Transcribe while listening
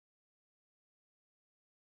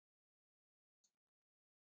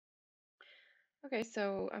Okay,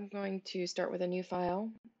 so I'm going to start with a new file,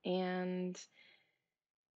 and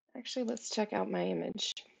actually let's check out my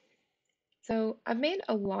image. So I've made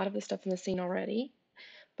a lot of the stuff in the scene already,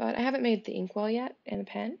 but I haven't made the inkwell yet and the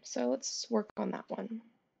pen, so let's work on that one.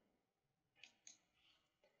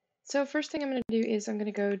 So first thing I'm going to do is I'm going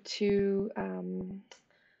to go to,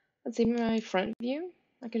 let's see, my front view.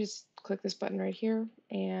 I can just click this button right here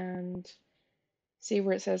and see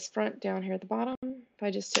where it says front down here at the bottom. If I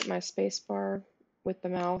just hit my space bar with the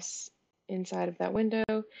mouse inside of that window,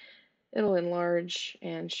 it'll enlarge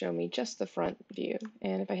and show me just the front view.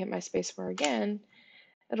 And if I hit my spacebar again,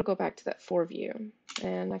 it'll go back to that 4 view.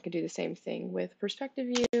 And I could do the same thing with perspective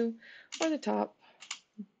view or the top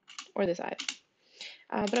or the side.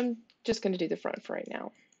 But I'm just going to do the front for right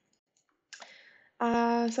now.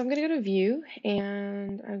 So I'm going to go to view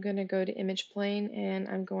and I'm going to go to image plane and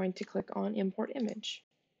I'm going to click on import image.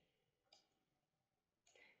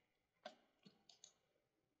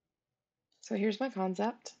 So here's my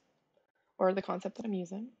concept, or the concept that I'm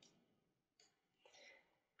using.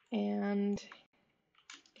 And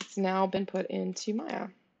it's now been put into Maya.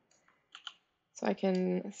 So I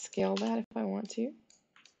can scale that if I want to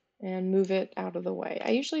and move it out of the way.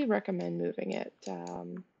 I usually recommend moving it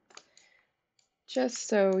just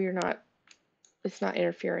so it's not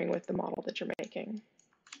interfering with the model that you're making.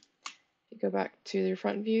 You go back to your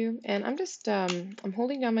front view, and I'm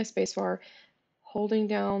holding down my spacebar, holding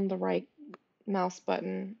down the right mouse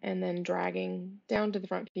button, and then dragging down to the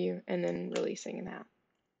front view, and then releasing that.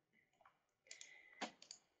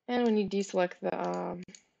 And when you deselect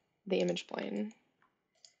the image plane,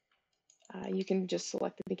 you can just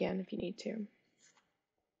select it again if you need to.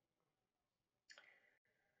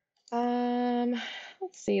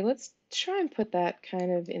 Let's see, let's try and put that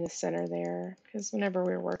kind of in the center there, because whenever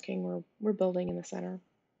we're working, we're building in the center.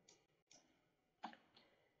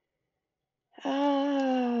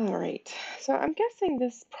 All right, so I'm guessing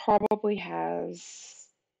this probably has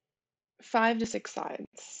 5 to 6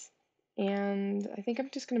 sides. And I think I'm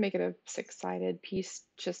just going to make it a 6-sided piece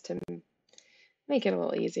just to make it a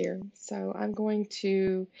little easier. So I'm going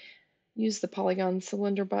to use the polygon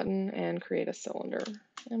cylinder button and create a cylinder.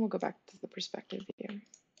 And we'll go back to the perspective view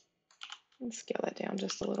and scale that down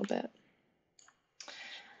just a little bit.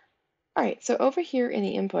 All right, so over here in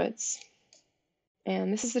the inputs,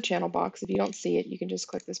 and this is the channel box. If you don't see it, you can just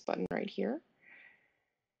click this button right here.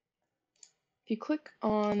 If you click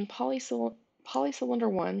on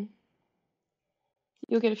polycylinder 1,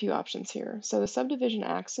 you'll get a few options here. So the subdivision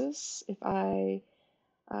axis, if I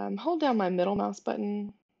hold down my middle mouse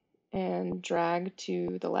button and drag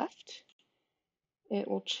to the left, it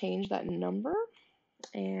will change that number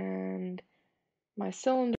and my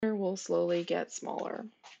cylinder will slowly get smaller.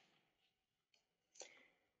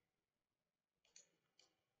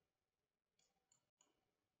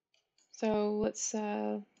 So let's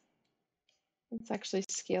actually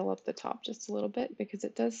scale up the top just a little bit because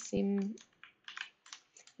it does seem,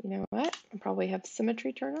 you know what, I probably have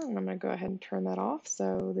symmetry turned on and I'm going to go ahead and turn that off.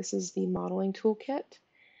 So this is the modeling toolkit.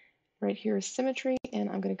 Right here is symmetry and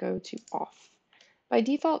I'm going to go to off. By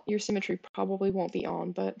default, your symmetry probably won't be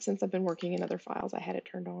on, but since I've been working in other files, I had it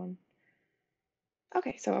turned on.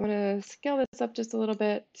 Okay, so I'm going to scale this up just a little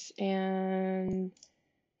bit and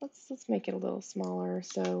let's make it a little smaller.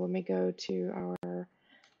 So let me go to our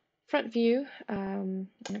front view.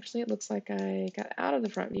 Actually, it looks like I got out of the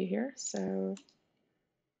front view here, so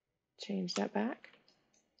change that back.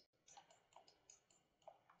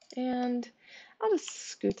 And I'll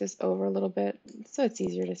just scoot this over a little bit so it's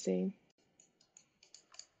easier to see.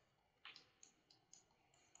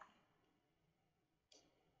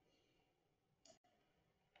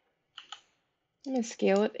 I'm going to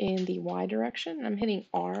scale it in the Y direction. I'm hitting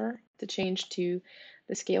R to change to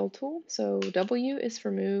the scale tool. So W is for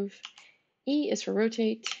move, E is for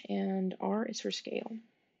rotate, and R is for scale.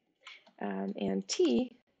 And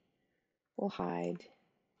T will hide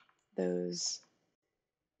those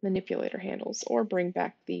manipulator handles or bring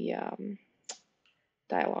back the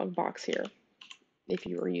dialog box here if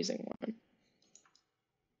you were using one.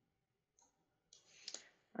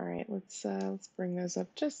 All right, let's bring those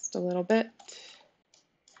up just a little bit.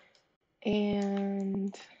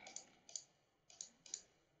 And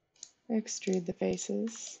extrude the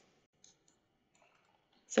faces.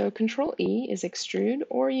 So Control E is extrude,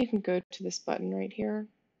 or you can go to this button right here.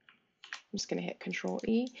 I'm just going to hit Control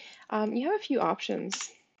E. You have a few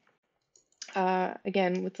options.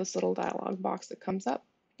 Again, with this little dialog box that comes up,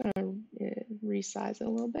 I'm going to resize it a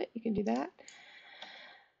little bit. You can do that.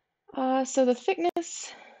 So the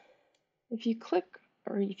thickness, if you click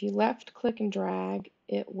or if you left click and drag,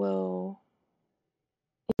 it will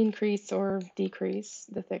increase or decrease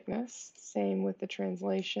the thickness. Same with the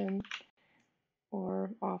translation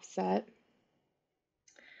or offset.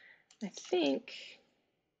 I think,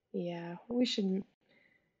 yeah, we should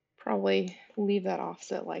probably leave that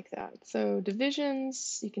offset like that. So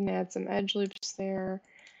divisions, you can add some edge loops there,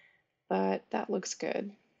 but that looks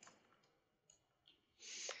good.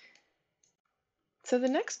 So the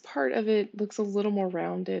next part of it looks a little more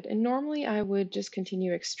rounded, and normally I would just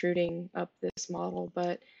continue extruding up this model,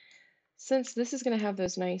 but since this is going to have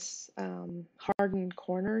those nice hardened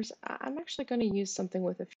corners, I'm actually going to use something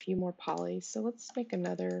with a few more polys. So let's make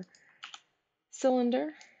another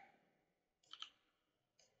cylinder,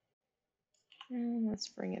 and let's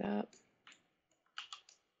bring it up.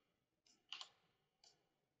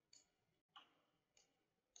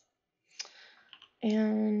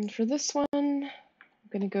 And for this one,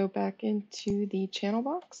 I'm going to go back into the channel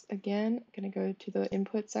box. Again, I'm going to go to the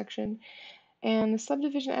input section. And the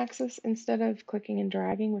subdivision axis, instead of clicking and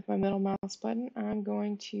dragging with my middle mouse button, I'm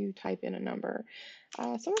going to type in a number.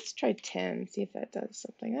 So let's try 10, see if that does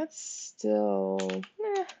something. That's still,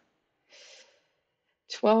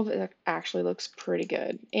 12 actually looks pretty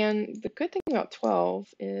good. And the good thing about 12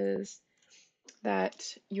 is that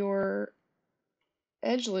your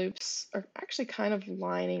edge loops are actually kind of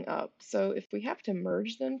lining up. So if we have to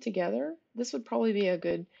merge them together, this would probably be a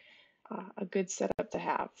good setup to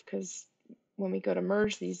have, because when we go to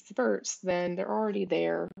merge these verts, then they're already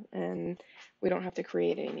there and we don't have to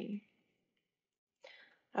create any.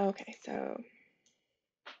 Okay, so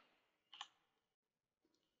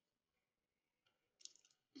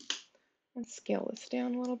let's scale this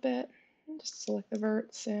down a little bit and just select the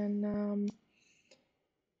verts and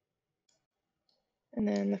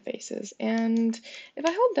then the faces. And if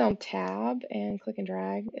I hold down tab and click and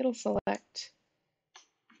drag, it'll select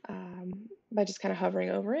by just kind of hovering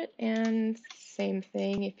over it. And same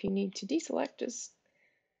thing, if you need to deselect, just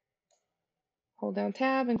hold down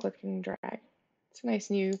tab and click and drag. It's a nice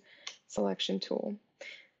new selection tool.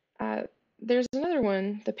 There's another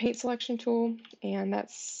one, the paint selection tool, and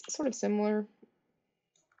that's sort of similar,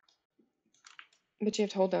 but you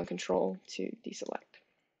have to hold down Control to deselect.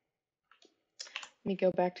 Let me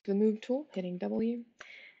go back to the Move tool, hitting W.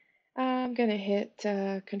 I'm going to hit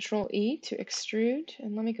Control E to extrude,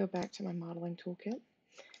 and let me go back to my modeling toolkit.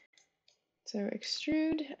 So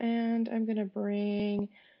extrude, and I'm going to bring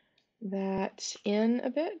that in a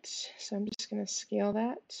bit. So I'm just going to scale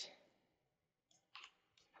that,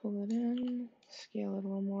 pull it in, scale it a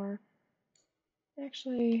little more.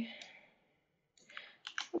 Actually,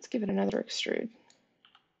 let's give it another extrude.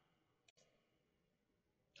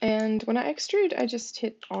 And when I extrude, I just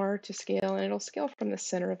hit R to scale, and it'll scale from the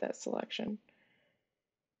center of that selection.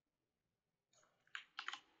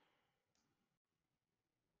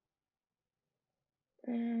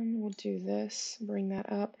 And we'll do this, bring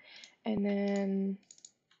that up, and then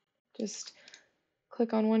just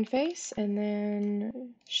click on one face, and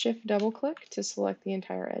then shift double click to select the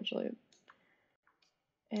entire edge loop.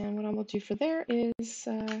 And what I will do for there is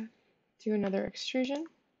do another extrusion,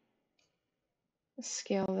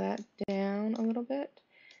 scale that down a little bit,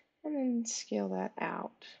 and then scale that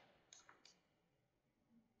out.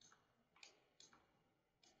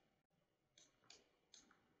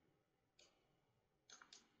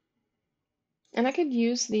 And I could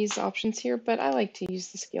use these options here, but I like to use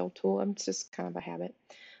the scale tool. It's just kind of a habit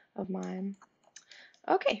of mine.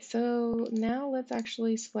 Okay, so now let's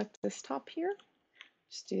actually select this top here.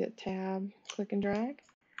 Just do that tab, click and drag,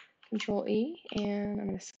 Control E, and I'm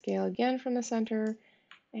going to scale again from the center,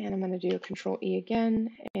 and I'm going to do a Control E again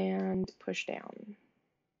and push down.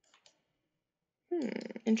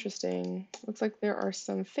 Interesting. Looks like there are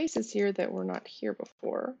some faces here that were not here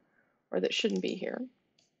before, or that shouldn't be here.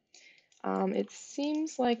 It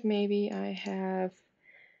seems like maybe I have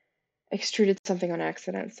extruded something on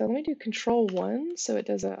accident. So let me do Control 1 so it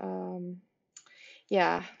does a,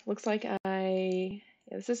 yeah, looks like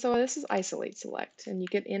this is isolate select, and you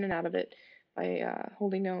get in and out of it by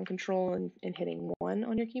holding down Control and hitting 1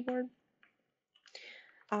 on your keyboard.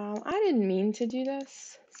 I didn't mean to do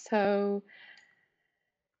this, so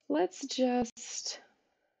let's just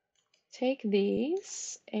take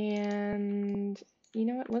these, and you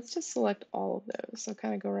know what, let's just select all of those. So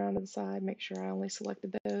kind of go around to the side, make sure I only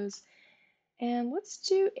selected those, and let's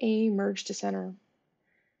do a merge to center.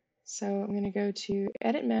 So I'm going to go to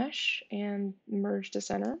Edit Mesh and Merge to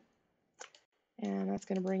Center, and that's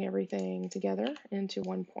going to bring everything together into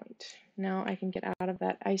one point. Now I can get out of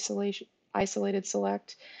that isolated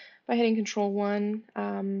select by hitting Control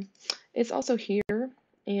 1. It's also here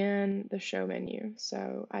in the Show menu,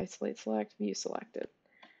 so Isolate Select, View Selected.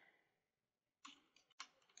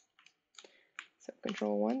 So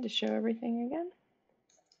Control 1 to show everything again.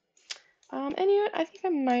 And you know what, I think I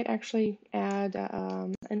might actually add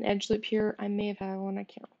an edge loop here. I may have had one, I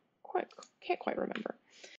can't quite remember.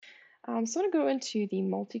 So I'm going to go into the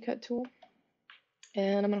multi-cut tool,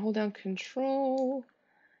 and I'm going to hold down Control,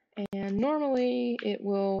 and normally it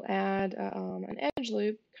will add an edge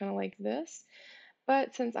loop, kind of like this.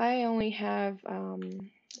 But since I only have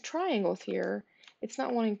triangles here, it's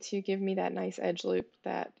not wanting to give me that nice edge loop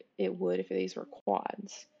that it would if these were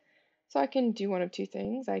quads. So I can do one of two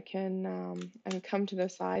things. I can come to the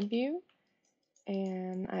side view,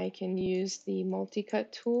 and I can use the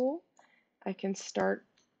multi-cut tool. I can start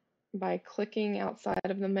by clicking outside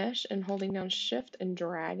of the mesh and holding down Shift and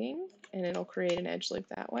dragging, and it'll create an edge loop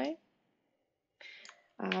that way.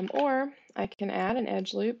 Or I can add an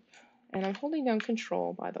edge loop, and I'm holding down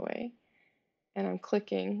Control, by the way, and I'm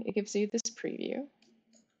clicking. It gives you this preview.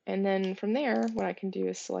 And then from there, what I can do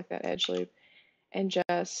is select that edge loop and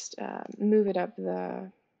just move it up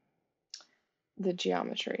the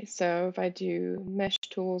geometry. So if I do Mesh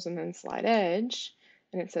Tools and then Slide Edge,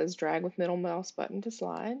 and it says drag with middle mouse button to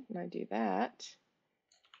slide, and I do that,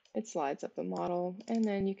 it slides up the model, and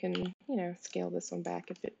then you can, you know, scale this one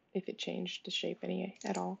back if it changed the shape any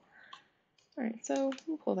at all. All right, so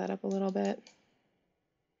we'll pull that up a little bit.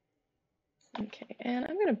 Okay, and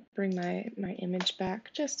I'm gonna bring my image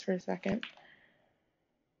back just for a second.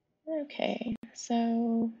 Okay,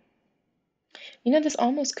 so you know this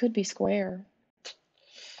almost could be square.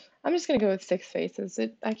 I'm just gonna go with 6 faces.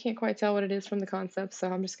 I can't quite tell what it is from the concept,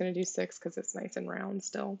 so I'm just gonna do 6 because it's nice and round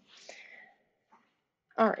still.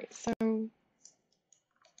 All right, so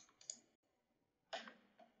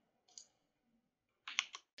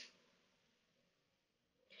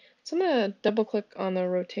I'm gonna double click on the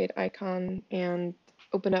rotate icon and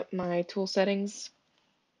open up my tool settings.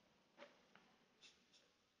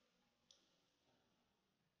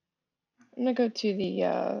 I'm gonna go to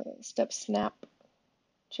the step snap,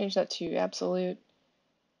 change that to absolute,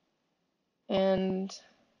 and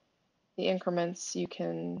the increments you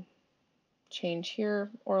can change here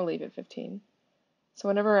or leave it 15. So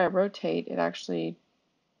whenever I rotate, it actually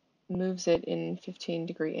moves it in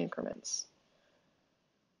 15-degree increments.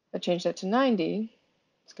 If I change that to 90,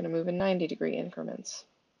 it's going to move in 90-degree increments.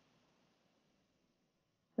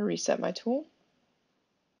 I reset my tool.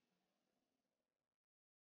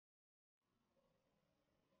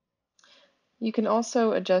 You can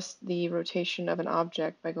also adjust the rotation of an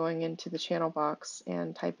object by going into the channel box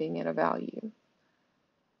and typing in a value.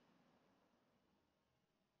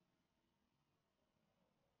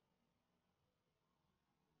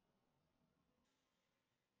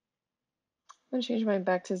 I'm going to change mine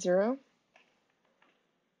back to 0,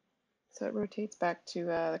 so it rotates back to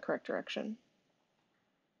the correct direction.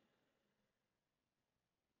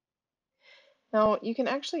 Now you can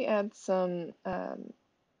actually add some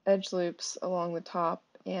edge loops along the top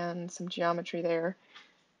and some geometry there.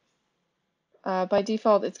 By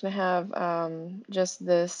default, it's going to have just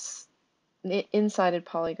this insided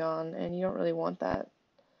polygon, and you don't really want that.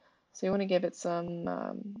 So you want to give it some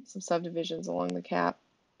subdivisions along the cap,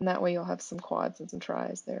 and that way you'll have some quads and some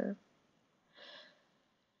tris there.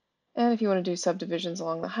 And if you want to do subdivisions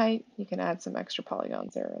along the height, you can add some extra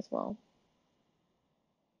polygons there as well.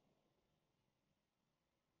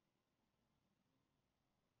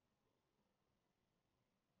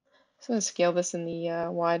 So I'm going to scale this in the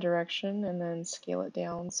Y direction and then scale it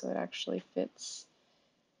down so it actually fits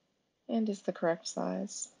and is the correct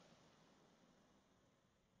size.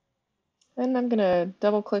 And I'm going to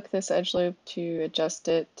double click this edge loop to adjust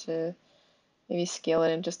it, to maybe scale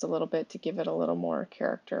it in just a little bit to give it a little more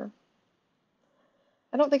character.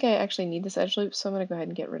 I don't think I actually need this edge loop, so I'm going to go ahead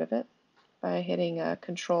and get rid of it by hitting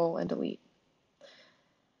Control and Delete.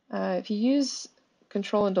 If you use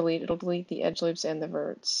Control and Delete, it'll delete the edge loops and the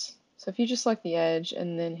verts. So if you just select the edge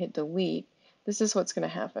and then hit Delete, this is what's going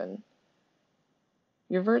to happen.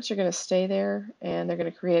 Your verts are going to stay there, and they're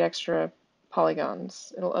going to create extra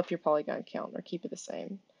polygons. It'll up your polygon count or keep it the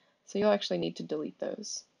same. So you'll actually need to delete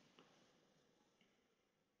those.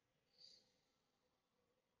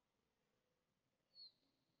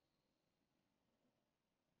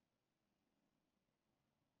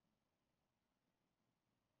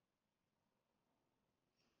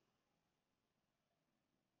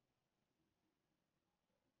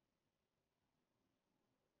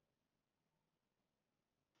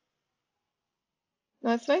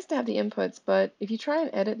 Now it's nice to have the inputs, but if you try and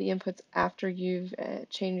edit the inputs after you've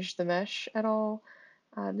changed the mesh at all,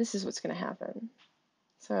 this is what's going to happen.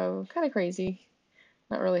 So kind of crazy,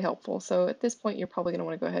 not really helpful. So at this point, you're probably going to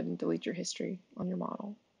want to go ahead and delete your history on your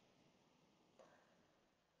model.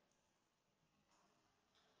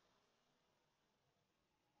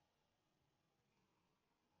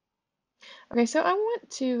 Okay, so I want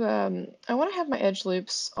to have my edge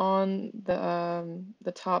loops on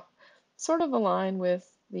the top, sort of align with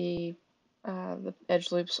the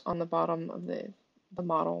edge loops on the bottom of the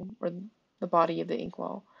model or the body of the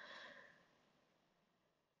inkwell.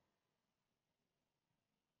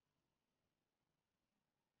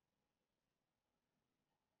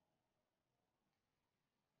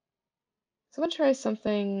 So I'm gonna try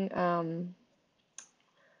something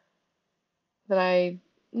that I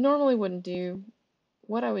normally wouldn't do.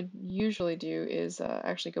 What I would usually do is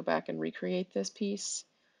actually go back and recreate this piece,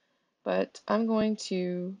 but I'm going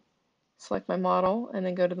to select my model and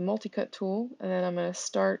then go to the multi-cut tool, and then I'm going to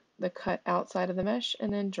start the cut outside of the mesh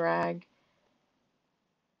and then drag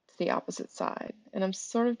to the opposite side. And I'm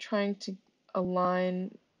sort of trying to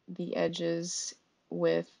align the edges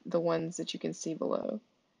with the ones that you can see below.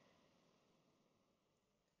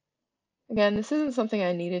 Again, this isn't something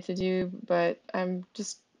I needed to do, but I'm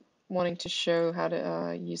just wanting to show how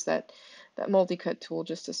to use that multi-cut tool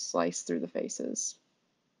just to slice through the faces.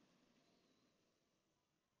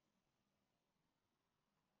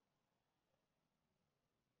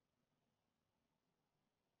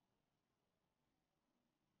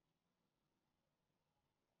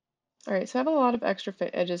 All right, so I have a lot of extra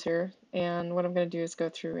edges here, and what I'm going to do is go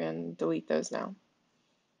through and delete those now.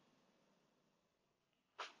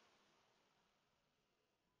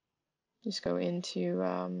 Just go into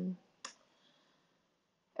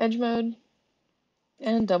edge mode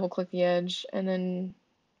and double click the edge, and then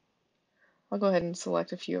I'll go ahead and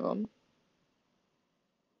select a few of them.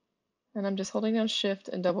 And I'm just holding down shift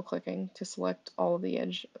and double clicking to select all of the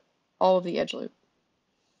edge loop.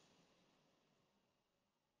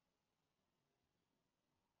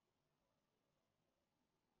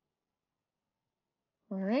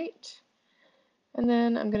 All right. And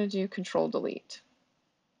then I'm going to do control delete,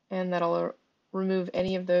 and that'll remove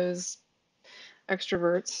any of those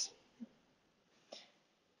extroverts.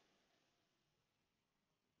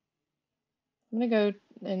 I'm going to go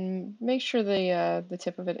and make sure the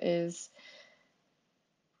tip of it is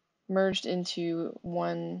merged into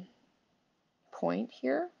one point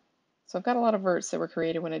here. So I've got a lot of verts that were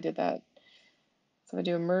created when I did that. So I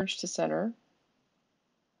do a merge to center.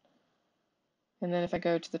 And then if I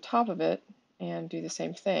go to the top of it and do the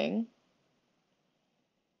same thing,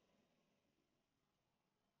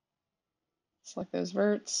 select those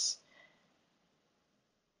verts,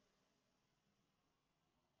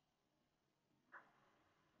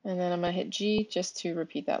 and then I'm going to hit G just to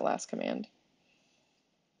repeat that last command.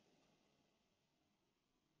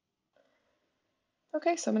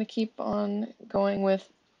 Okay, so I'm going to keep on going with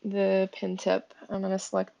the pin tip. I'm going to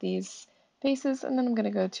select these faces, and then I'm going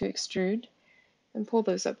to go to extrude and pull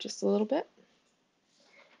those up just a little bit.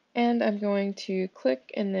 And I'm going to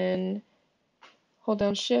click and then hold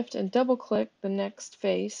down shift and double click the next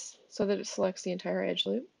face so that it selects the entire edge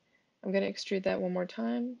loop. I'm going to extrude that one more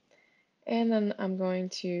time, and then I'm going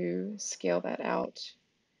to scale that out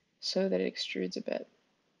so that it extrudes a bit.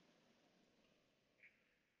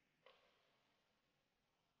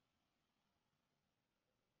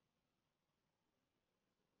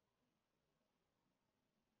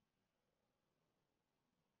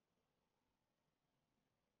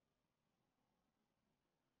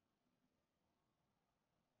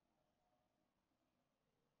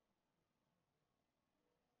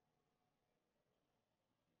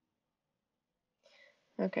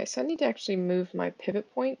 Okay, so I need to actually move my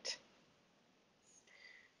pivot point.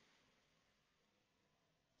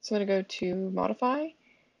 So I'm going to go to modify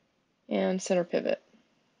and center pivot.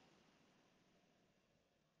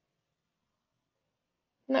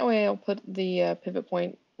 And that way I'll put the pivot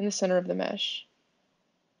point in the center of the mesh.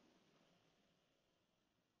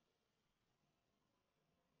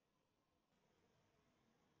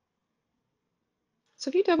 So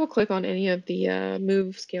if you double click on any of the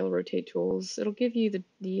move, scale, rotate tools, it'll give you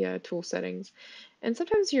the tool settings. And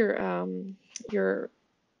sometimes your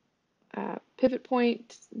pivot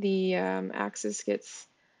point, the axis gets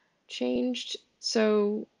changed.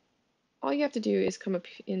 So all you have to do is come up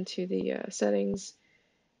into the settings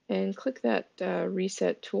and click that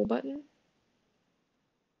reset tool button.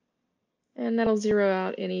 And that'll zero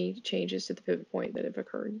out any changes to the pivot point that have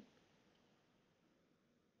occurred.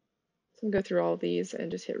 So I'm going to go through all of these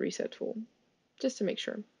and just hit reset tool, just to make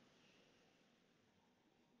sure.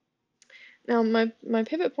 Now my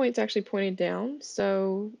pivot point's actually pointed down,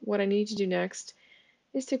 so what I need to do next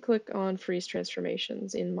is to click on freeze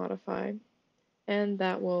transformations in modify, and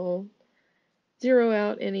that will zero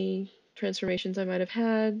out any transformations I might have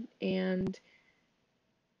had and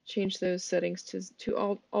change those settings to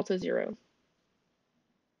all to 0.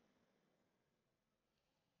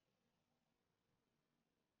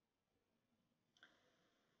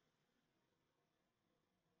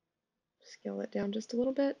 Scale it down just a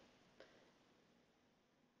little bit.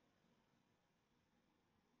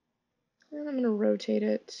 And I'm going to rotate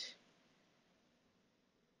it.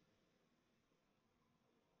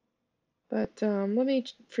 But let me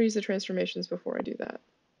freeze the transformations before I do that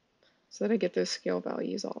so that I get those scale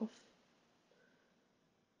values off.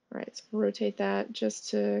 All right, so rotate that just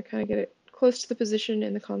to kind of get it close to the position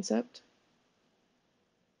in the concept.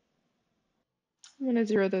 I'm going to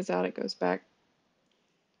zero those out, it goes back.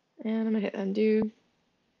 And I'm going to hit undo.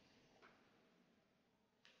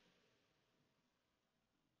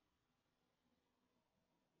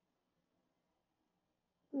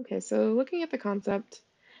 Okay, so looking at the concept,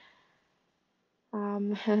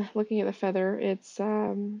 looking at the feather, it's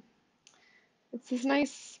this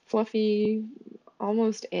nice, fluffy,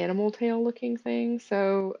 almost animal tail looking thing.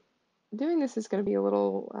 So doing this is going to be a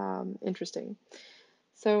little interesting.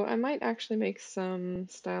 So I might actually make some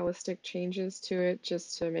stylistic changes to it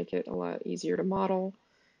just to make it a lot easier to model.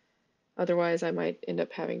 Otherwise, I might end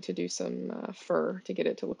up having to do some fur to get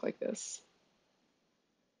it to look like this.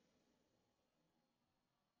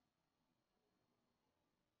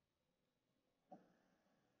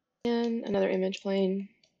 And another image plane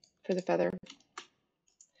for the feather.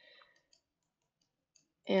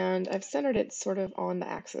 And I've centered it sort of on the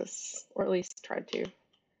axis, or at least tried to.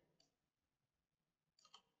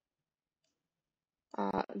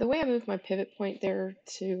 The way I moved my pivot point there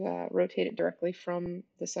to rotate it directly from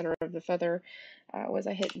the center of the feather was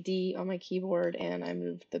I hit D on my keyboard and I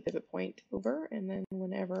moved the pivot point over, and then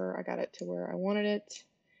whenever I got it to where I wanted it,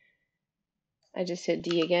 I just hit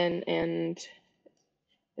D again and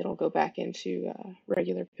it'll go back into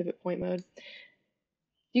regular pivot point mode.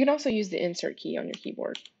 You can also use the insert key on your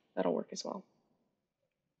keyboard. That'll work as well.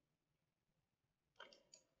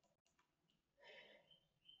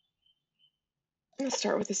 I'm going to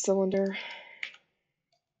start with the cylinder.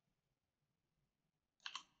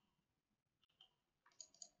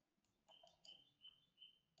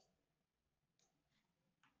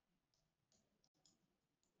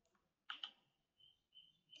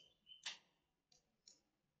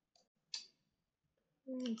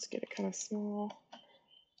 Let's get it kind of small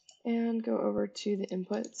and go over to the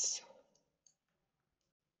inputs.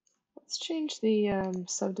 Let's change the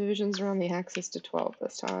subdivisions around the axis to 12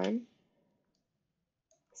 this time.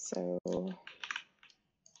 So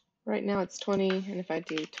right now it's 20, and if I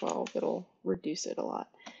do 12, it'll reduce it a lot.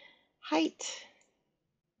 Height,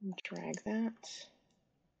 drag that.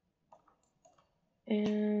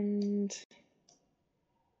 And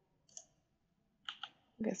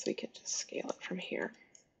I guess we could just scale it from here.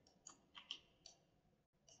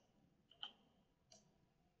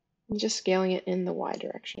 I'm just scaling it in the Y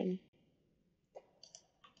direction.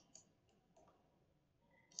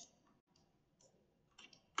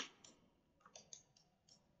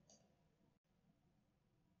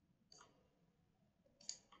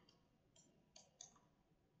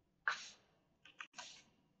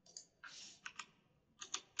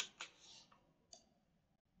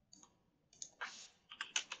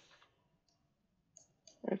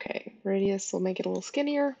 Okay, radius will make it a little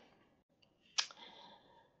skinnier.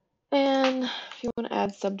 And if you want to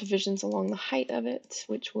add subdivisions along the height of it,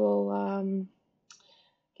 which will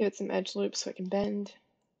give it some edge loops so it can bend.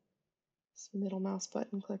 So middle mouse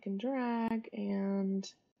button, click and drag, and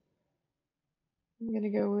I'm going to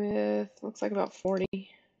go with, looks like about 40.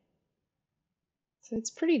 So it's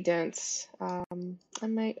pretty dense. I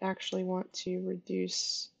might actually want to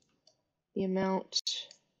reduce the amount.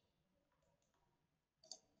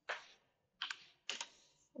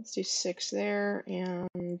 Let's do 6 there,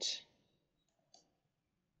 and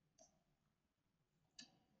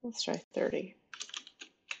let's try 30.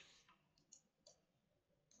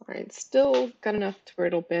 All right, still got enough to where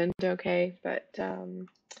it'll bend okay, but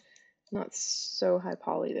not so high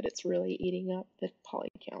poly that it's really eating up the poly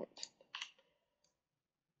count.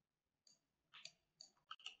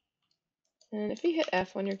 And if you hit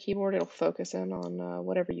F on your keyboard, it'll focus in on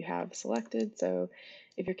whatever you have selected. So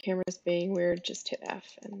if your camera's being weird, just hit F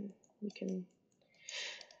and you can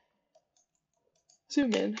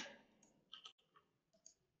zoom in.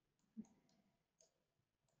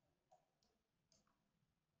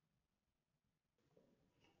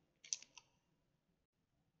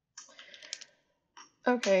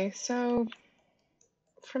 Okay, so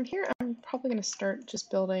from here, I'm probably going to start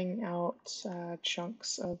just building out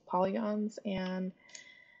chunks of polygons, and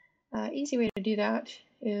easy way to do that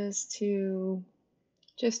is to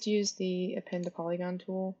just use the append to polygon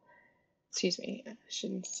tool. Excuse me, I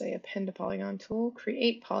shouldn't say append to polygon tool.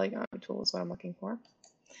 Create polygon tool is what I'm looking for.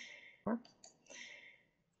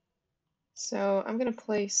 So I'm going to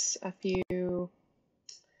place a few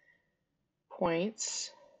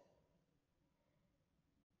points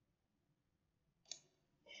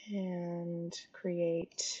and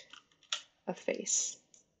create a face.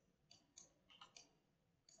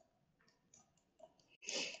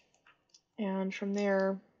 And from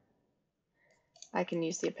there, I can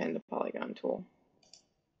use the append to polygon tool.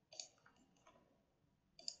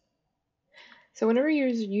 So whenever you're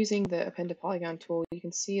using the append to polygon tool, you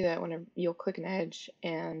can see that whenever you'll click an edge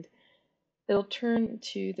and it'll turn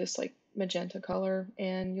to this like magenta color,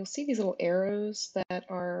 and you'll see these little arrows that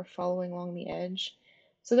are following along the edge.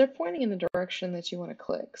 So they're pointing in the direction that you want to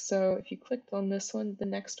click. So if you clicked on this one, the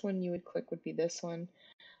next one you would click would be this one.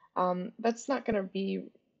 That's not going to be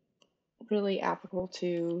really applicable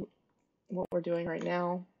to what we're doing right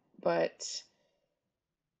now, but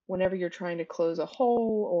whenever you're trying to close a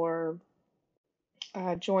hole or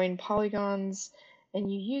join polygons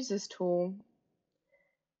and you use this tool,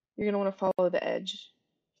 you're going to want to follow the edge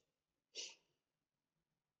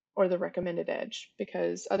or the recommended edge,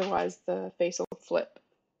 because otherwise the face will flip.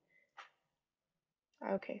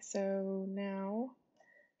 Okay, so now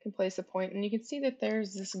I can place a point, and you can see that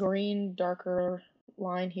there's this green darker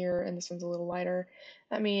line here, and this one's a little lighter.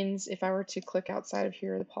 That means if I were to click outside of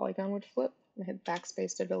here, the polygon would flip. I hit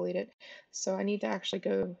backspace to delete it. So I need to actually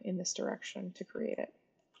go in this direction to create it.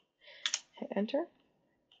 Hit enter.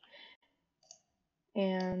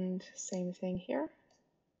 And same thing here.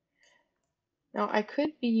 Now I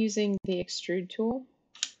could be using the extrude tool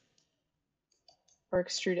or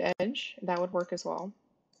extrude edge. That would work as well.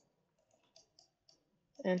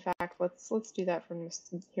 In fact, let's do that from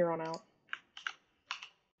here on out.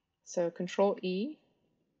 So Control E.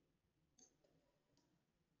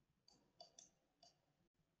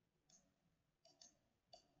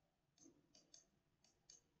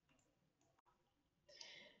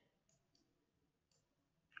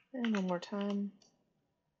 And one more time.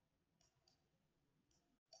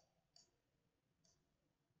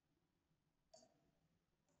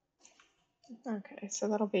 Okay, so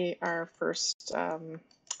that'll be our first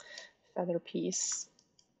feather piece.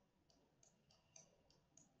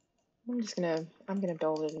 I'm gonna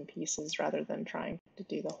build it in pieces rather than trying to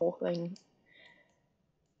do the whole thing.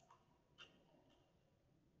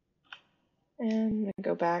 And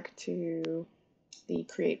go back to the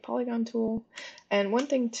create polygon tool. And one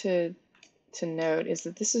thing to note is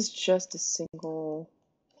that this is just a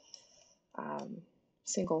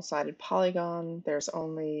single-sided polygon. There's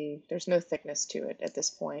no thickness to it at this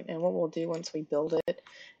point. And what we'll do once we build it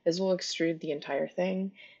is we'll extrude the entire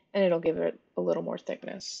thing, and it'll give it a little more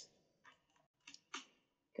thickness.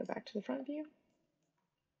 Go back to the front view.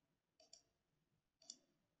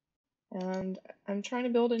 And I'm trying to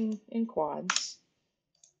build in quads.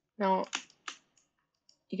 Now,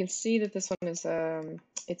 you can see that this one is,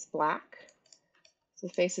 it's black. So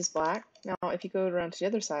the face is black. Now, if you go around to the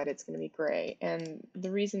other side, it's going to be gray. And the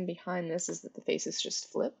reason behind this is that the face is just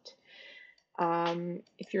flipped.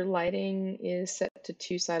 If your lighting is set to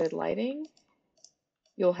two-sided lighting,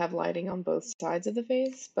 you'll have lighting on both sides of the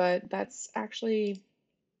face, but that's actually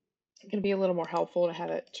going to be a little more helpful to have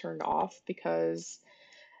it turned off, because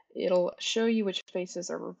it'll show you which faces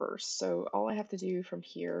are reversed. So all I have to do from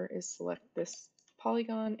here is select this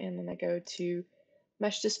polygon, and then I go to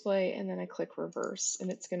mesh display, and then I click reverse, and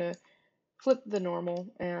it's going to flip the normal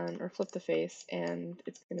or flip the face, and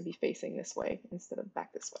it's going to be facing this way instead of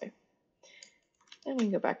back this way. And we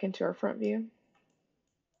can go back into our front view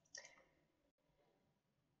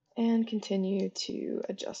and continue to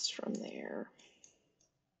adjust from there.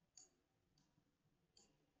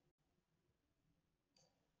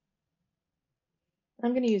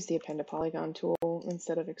 I'm going to use the append to polygon tool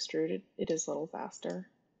instead of extruded. It is a little faster.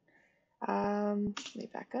 Let me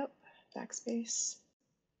back up, backspace,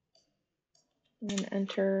 and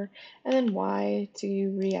enter, and then Y to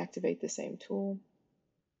reactivate the same tool.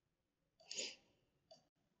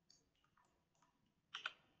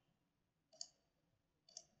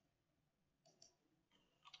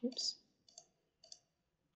 Oops.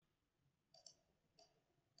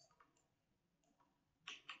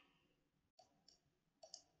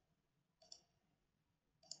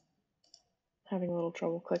 Having a little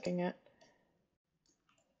trouble clicking it.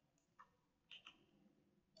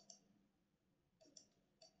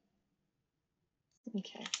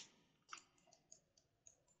 Okay.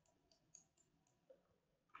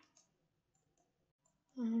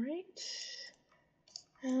 All right.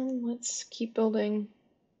 And let's keep building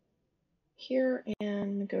here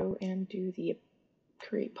and go and do the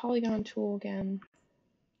create polygon tool again.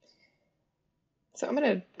 So I'm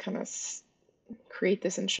going to kind of create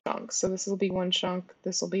this in chunks. So this will be one chunk,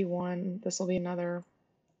 this will be one, this will be another,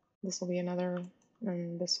 this will be another,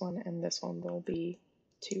 and this one will be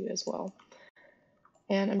 2 as well.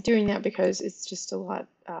 And I'm doing that because it's just a lot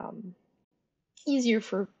easier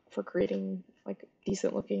for creating like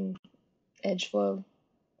decent looking edge flow.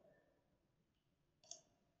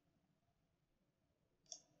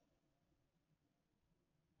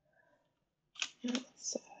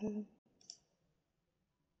 Let's,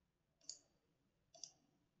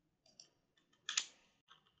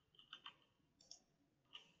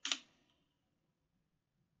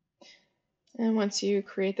 and once you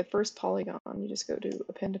create the first polygon, you just go to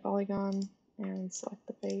append to polygon and select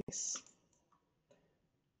the face.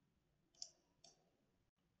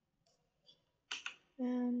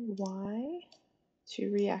 And Y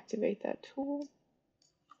to reactivate that tool.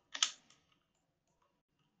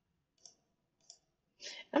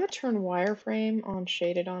 I'm going to turn wireframe on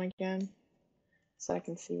shaded on again so I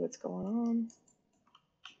can see what's going on.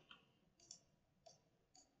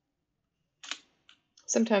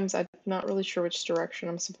 Sometimes I'm not really sure which direction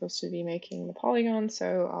I'm supposed to be making the polygon,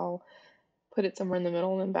 so I'll put it somewhere in the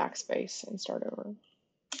middle and then backspace and start over.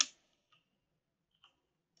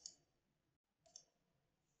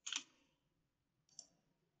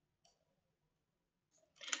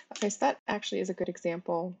 Okay, so that actually is a good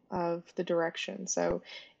example of the direction. So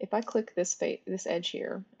if I click this edge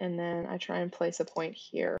here, and then I try and place a point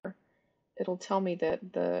here, it'll tell me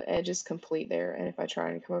that the edge is complete there. And if I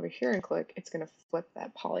try and come over here and click, it's going to flip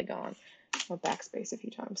that polygon. I'll backspace a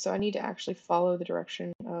few times. So I need to actually follow the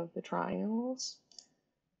direction of the triangles,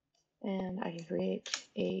 and I can create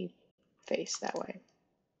a face that way.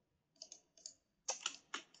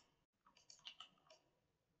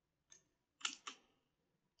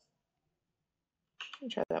 Let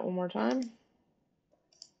me try that one more time.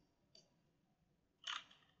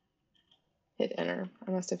 Hit enter. I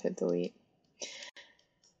must have hit delete.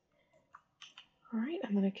 All right,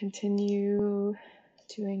 I'm going to continue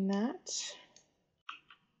doing that.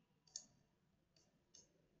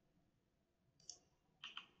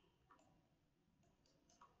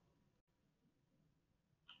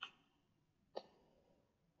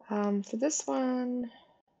 For this one,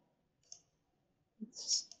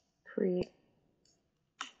 let's create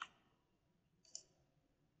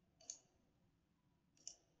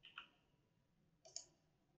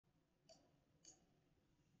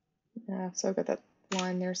so I've got that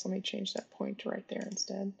line there, so let me change that point to right there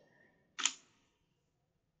instead.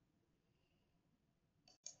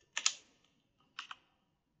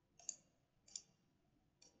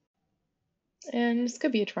 And this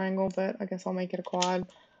could be a triangle, but I guess I'll make it a quad.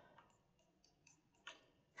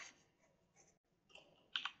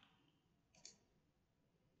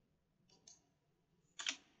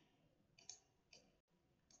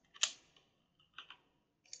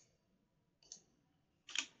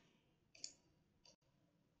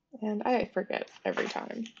 And I forget every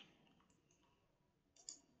time.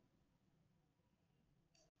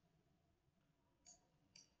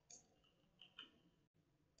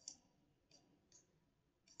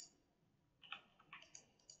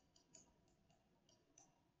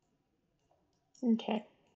 Okay.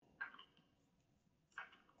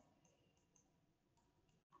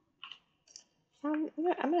 I'm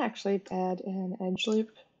gonna actually add an edge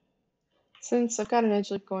loop. Since I've got an edge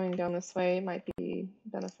loop going down this way, it might be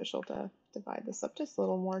beneficial to divide this up just a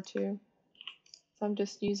little more too. So I'm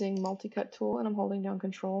just using multi-cut tool and I'm holding down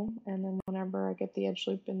control, and then whenever I get the edge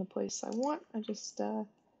loop in the place I want, I just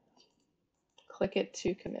click it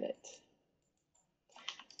to commit it.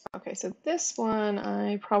 Okay, so this one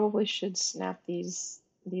I probably should snap these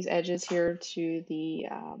edges here to the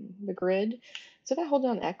grid. So if I hold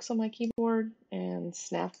down X on my keyboard and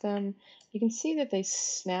snap them, you can see that they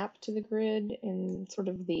snap to the grid in sort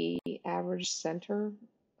of the average center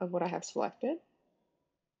of what I have selected.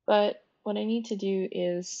 But what I need to do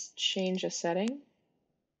is change a setting,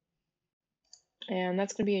 and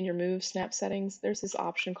that's going to be in your Move Snap settings. There's this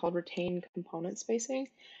option called Retain Component Spacing,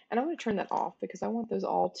 and I'm going to turn that off because I want those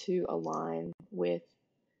all to align with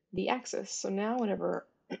the axis. So now whenever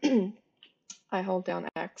I hold down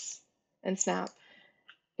X and snap,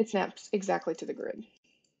 it snaps exactly to the grid.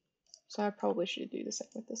 So I probably should do the same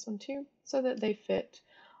with this one too, so that they fit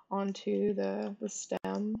onto the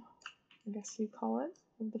stem, I guess you call it,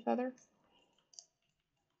 of the feather.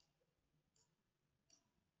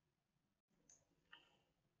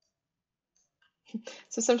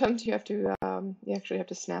 So sometimes you have to, you actually have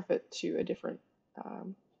to snap it to a different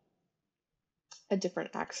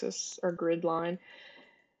axis or grid line.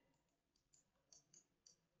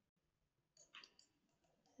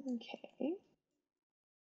 Okay.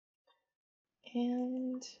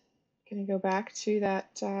 And I'm gonna go back to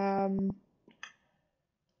that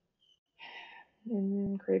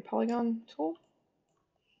and create polygon tool.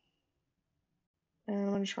 And I'm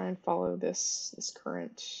going to try and follow this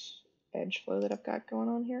current edge flow that I've got going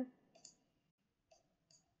on here.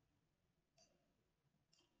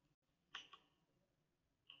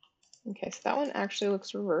 Okay, so that one actually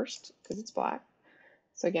looks reversed because it's black.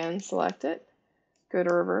 So again, select it, go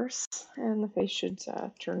to reverse, and the face should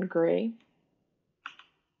turn gray.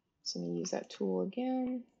 So I'm going to use that tool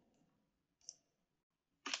again.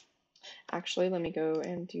 Actually, let me go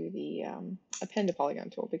and do the append to polygon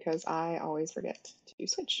tool because I always forget to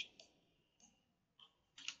switch.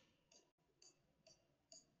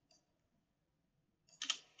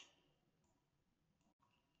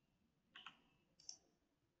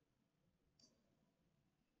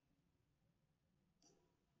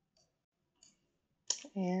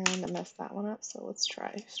 And I messed that one up, so let's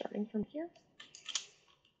try starting from here.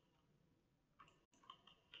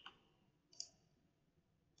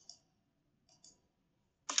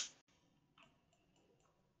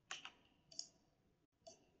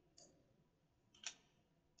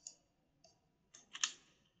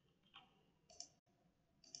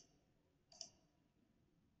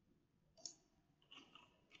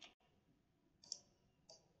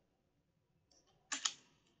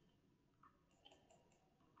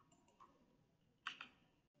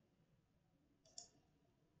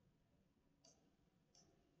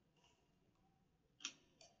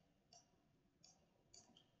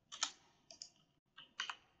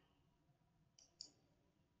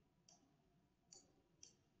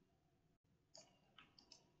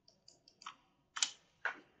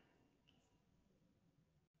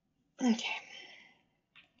 Okay.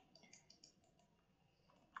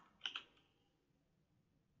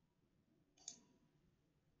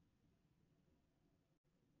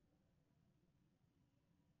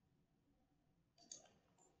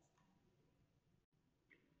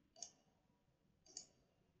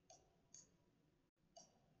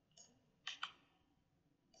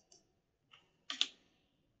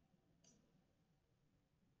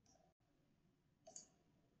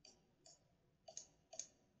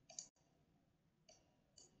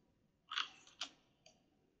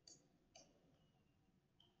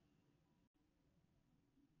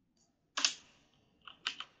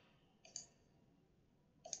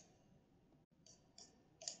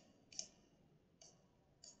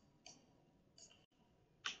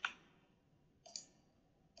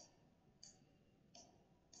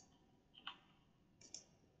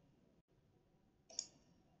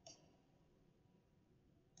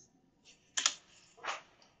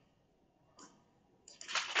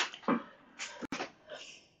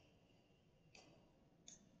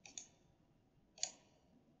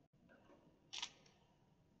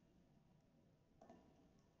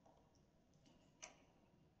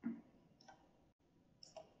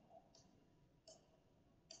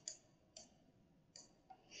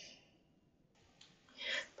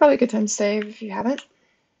 Probably a good time to save if you haven't.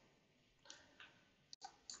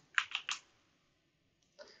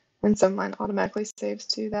 And so mine automatically saves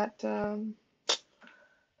to that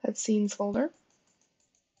that scenes folder.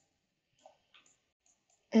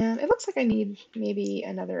 And it looks like I need maybe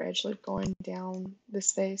another edge loop going down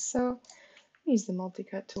this face, so use the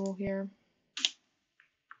multi-cut tool here.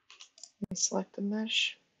 I select the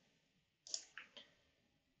mesh.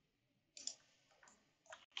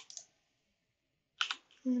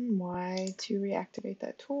 And Y to reactivate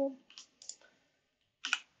that tool.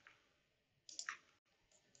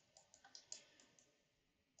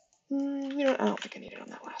 I don't think I need it on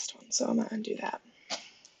that last one, so I'm gonna undo that.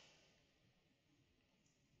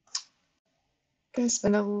 Gonna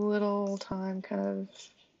spend a little time kind of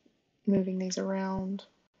moving these around,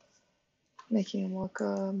 making them look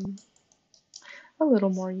a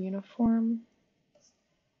little more uniform,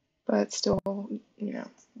 but still,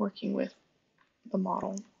 working with the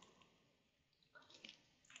model.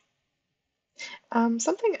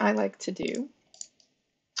 Something I like to do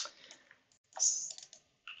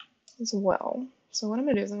as well. So what I'm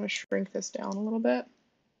gonna do is I'm gonna shrink this down a little bit.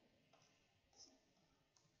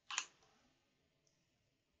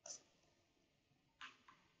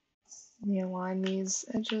 Align these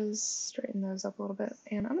edges, straighten those up a little bit,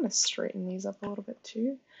 and I'm gonna straighten these up a little bit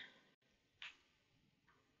too.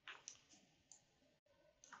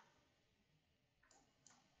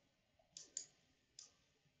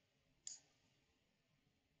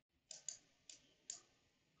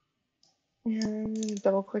 And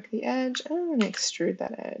double click the edge, and I'm going to extrude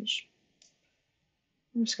that edge.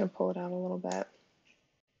 I'm just going to pull it out a little bit.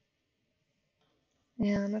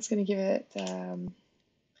 And that's going to give it a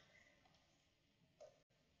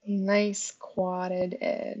nice quadded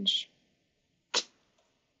edge.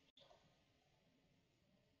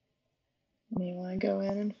 May want to go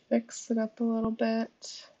in and fix it up a little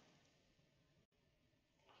bit.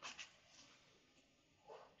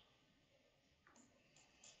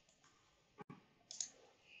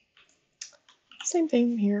 Same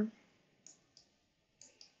thing here.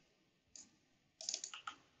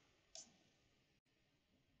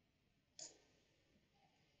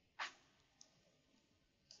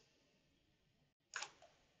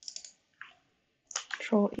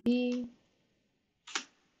 Control E.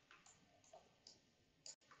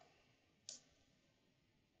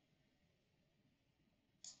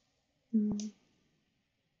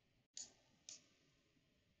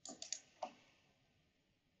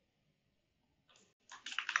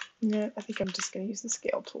 Yeah, I think I'm just going to use the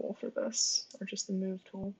scale tool for this, or just the move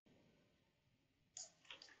tool.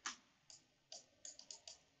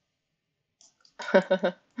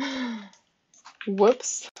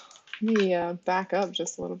 Whoops. Let me back up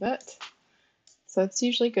just a little bit. So it's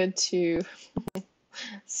usually good to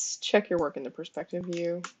check your work in the perspective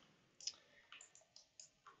view.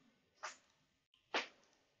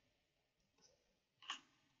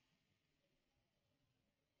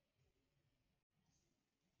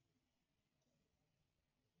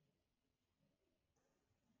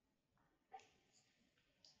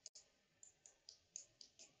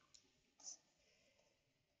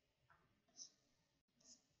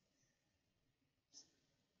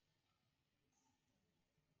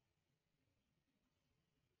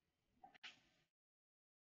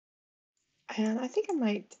 And I think I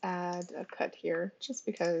might add a cut here just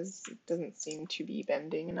because it doesn't seem to be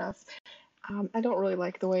bending enough. I don't really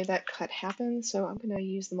like the way that cut happens, so I'm going to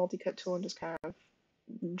use the multi-cut tool and just kind of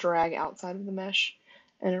drag outside of the mesh,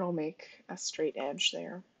 and it'll make a straight edge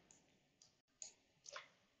there.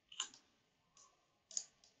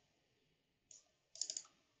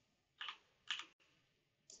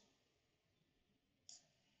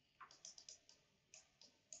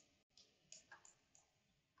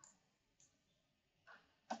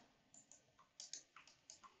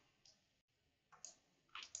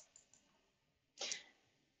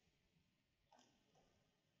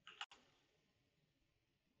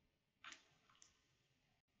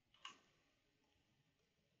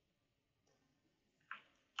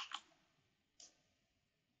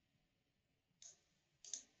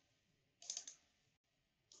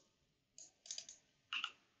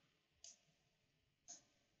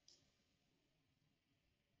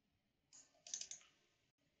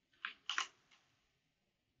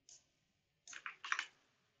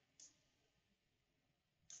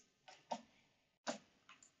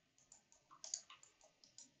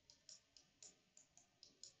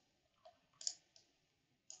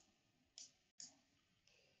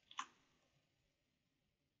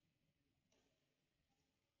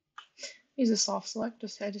 Use a soft select,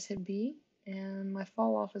 I just hit B, and my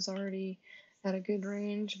fall off is already at a good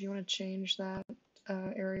range. If you want to change that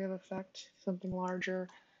area of effect, something larger,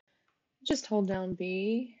 just hold down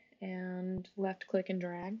B and left click and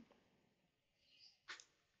drag.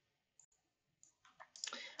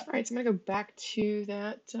 All right, so I'm going to go back to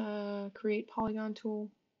that create polygon tool.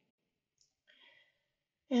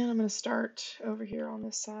 And I'm going to start over here on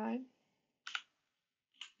this side.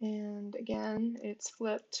 And again, it's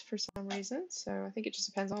flipped for some reason. So I think it just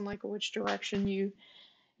depends on like which direction you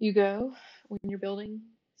go when you're building.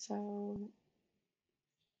 So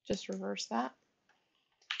just reverse that.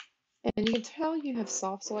 And you can tell you have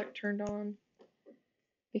soft select turned on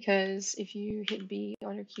because if you hit B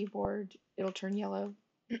on your keyboard, it'll turn yellow.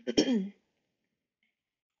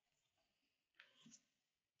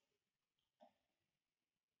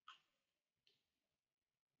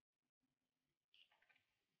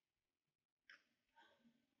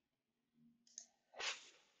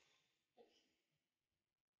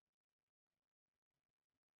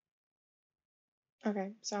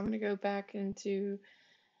 Okay, so I'm going to go back into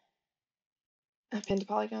a pen to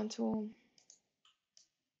polygon tool.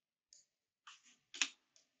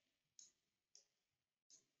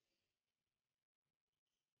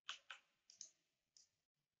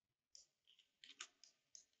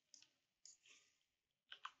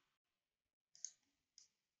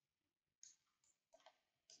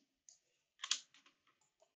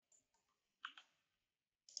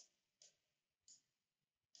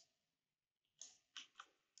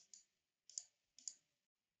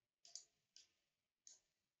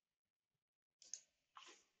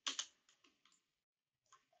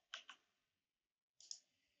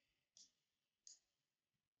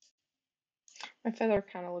 My feather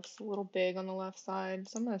kind of looks a little big on the left side,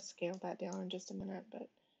 so I'm going to scale that down in just a minute. But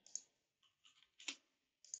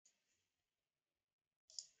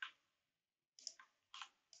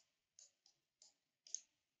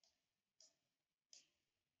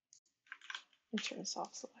And turn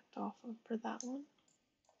soft select off for that one.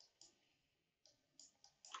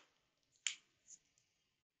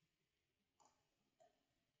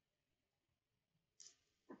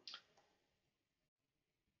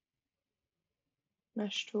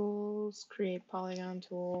 Mesh tools, create polygon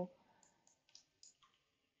tool.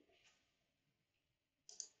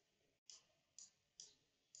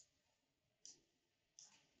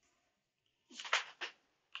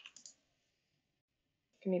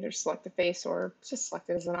 You can either select the face or just select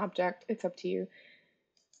it as an object. It's up to you.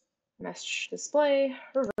 Mesh display,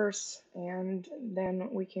 reverse, and then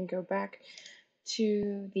we can go back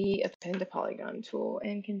to the append to polygon tool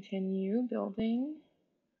and continue building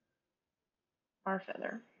our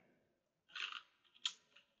feather.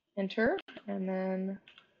 Enter, and then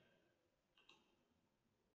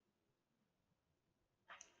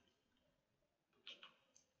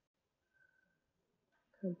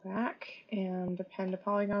go back and append to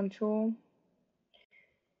polygon tool.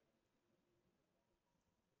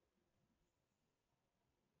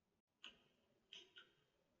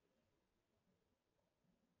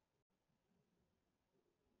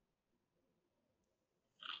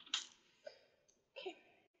 Okay,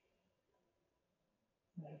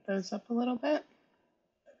 move those up a little bit.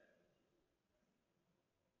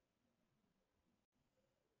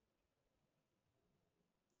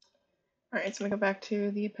 All right, so we go back to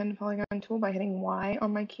the append to polygon tool by hitting Y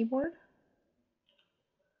on my keyboard.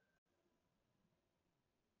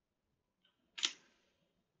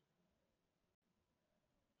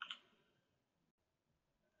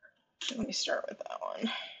 Let me start with that one.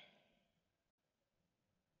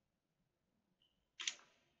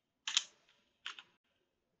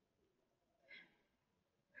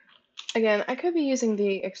 Again, I could be using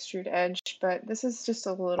the extrude edge, but this is just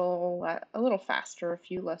a little faster, a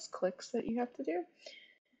few less clicks that you have to do.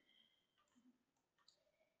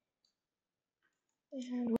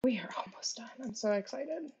 And we are almost done. I'm so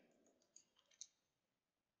excited.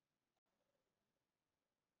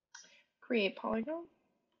 Create polygon.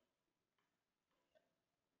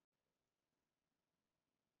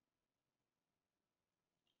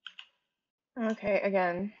 Okay,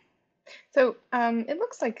 again. So it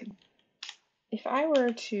looks like if I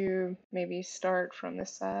were to maybe start from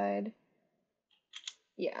this side,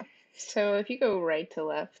 yeah. So if you go right to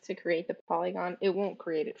left to create the polygon, it won't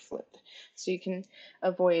create it flipped. So you can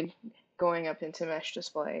avoid going up into mesh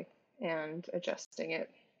display and adjusting it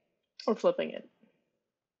or flipping it.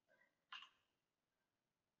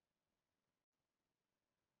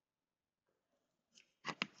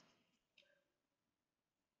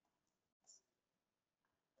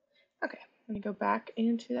 Okay, I'm gonna go back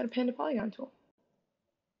into that append to polygon tool.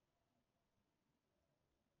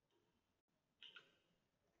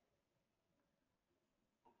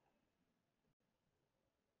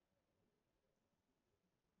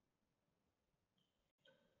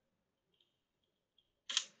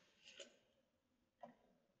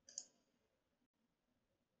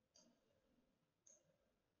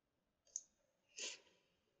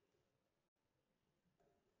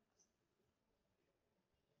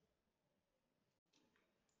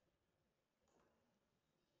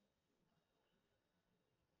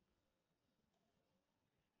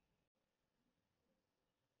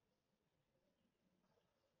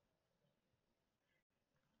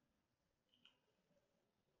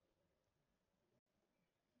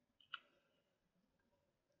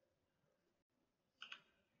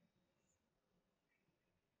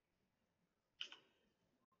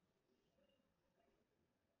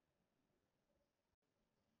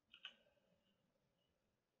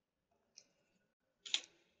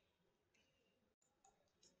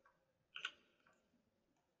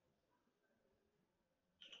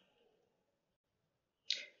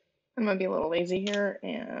 I'm gonna be a little lazy here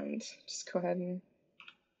and just go ahead and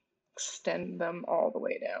extend them all the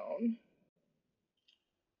way down.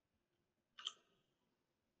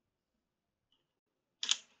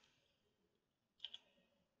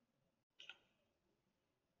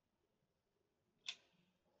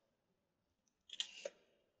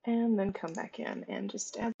 And then come back in and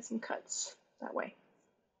just add some cuts that way.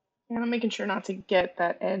 And I'm making sure not to get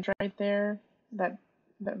that edge right there, that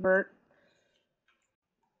vert.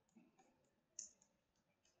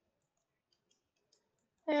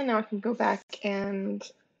 And now I can go back and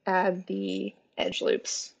add the edge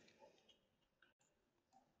loops.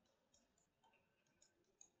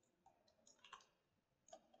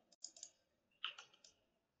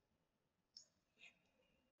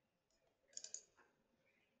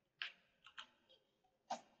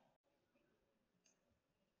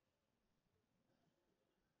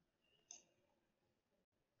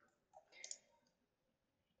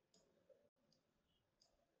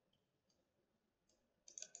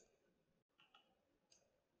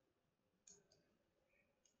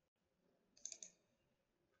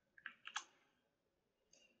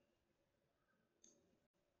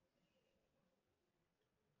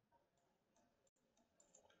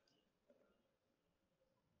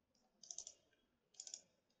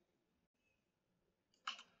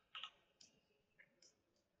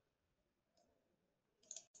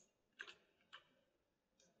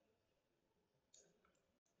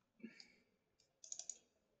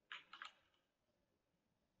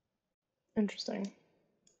 Interesting.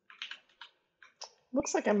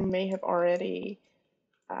 Looks like I may have already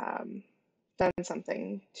done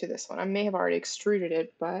something to this one. I may have already extruded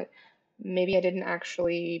it, but maybe I didn't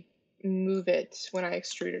actually move it when I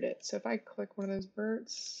extruded it. So if I click one of those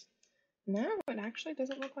birds, no, it actually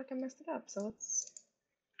doesn't look like I messed it up. So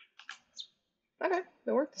okay,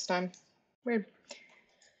 it worked this time. Weird.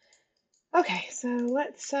 Okay, so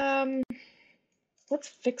let's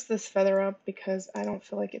fix this feather up because I don't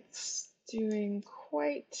feel like it's doing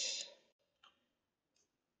quite.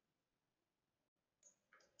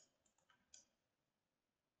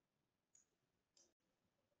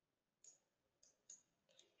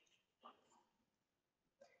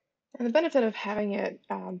 And the benefit of having it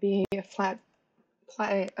be a flat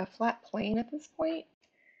plane at this point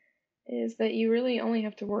is that you really only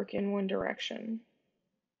have to work in one direction.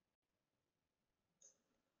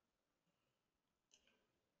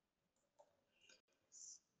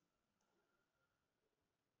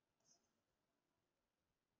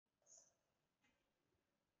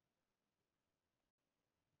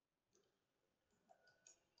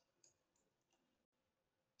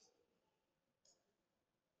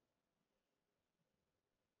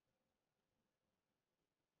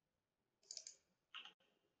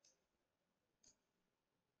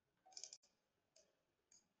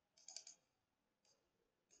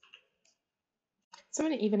 So I'm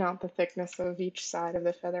going to even out the thickness of each side of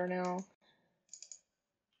the feather now.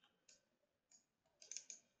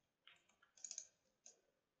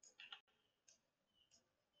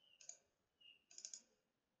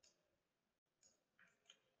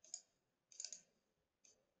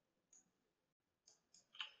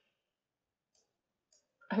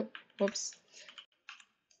 Oh, whoops.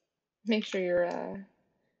 Make sure you're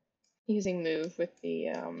using move with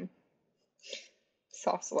the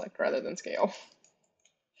soft select rather than scale,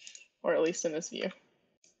 or at least in this view.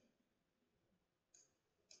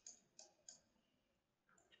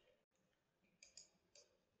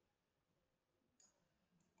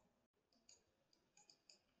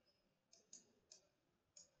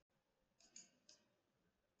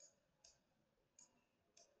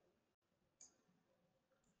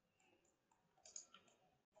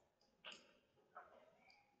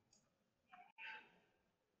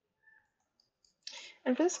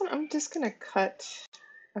 And for this one, I'm just going to cut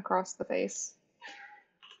across the face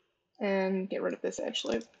and get rid of this edge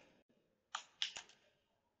loop.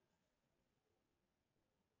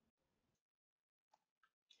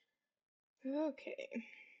 Okay.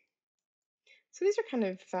 So these are kind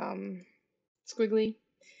of squiggly,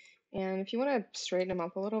 and if you want to straighten them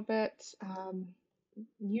up a little bit,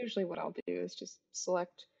 usually what I'll do is just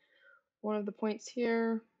select one of the points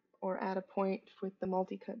here or add a point with the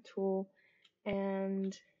multi-cut tool,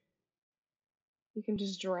 and you can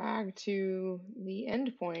just drag to the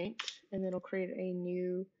end point and it'll create a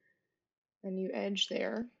new edge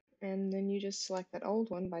there, and then you just select that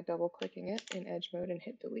old one by double clicking it in edge mode and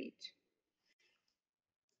hit delete.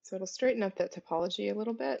 So it'll straighten up that topology a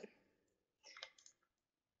little bit.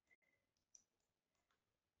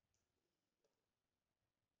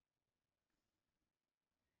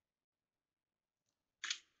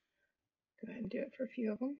 Go ahead and do it for a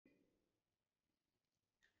few of them.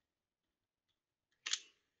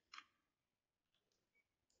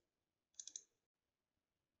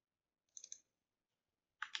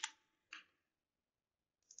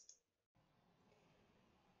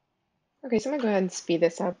 Okay, so I'm gonna go ahead and speed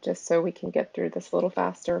this up just so we can get through this a little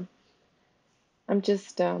faster. I'm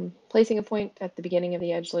just placing a point at the beginning of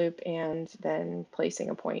the edge loop and then placing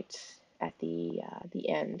a point at the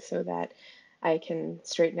end so that I can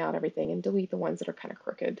straighten out everything and delete the ones that are kind of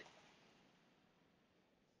crooked.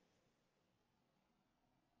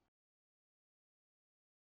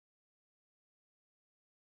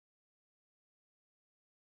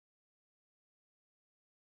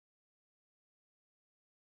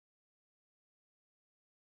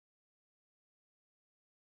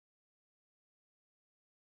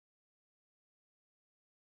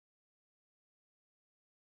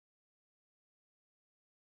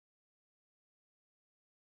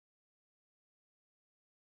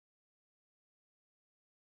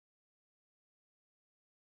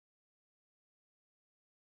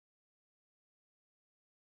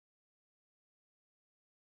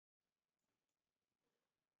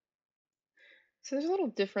 So there's a little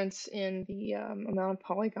difference in the amount of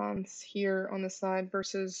polygons here on the side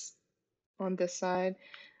versus on this side.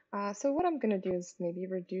 So what I'm going to do is maybe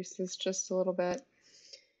reduce this just a little bit.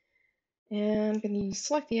 And I'm going to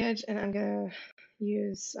select the edge and I'm going to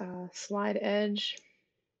use slide edge.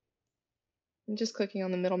 I'm just clicking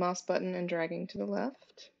on the middle mouse button and dragging to the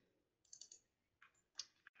left.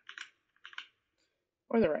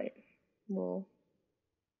 or the right. I'm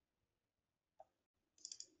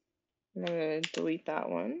going to delete that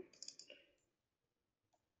one.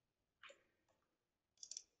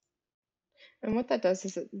 And what that does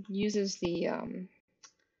is it uses the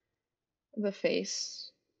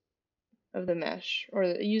face of the mesh, or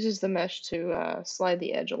it uses the mesh to slide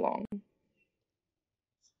the edge along.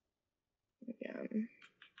 Again.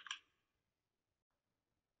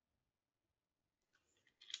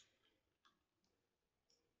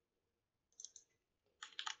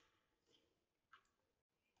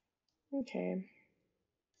 Okay.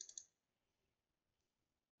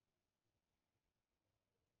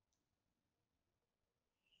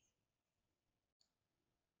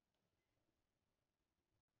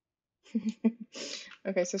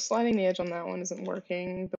 Okay, so sliding the edge on that one isn't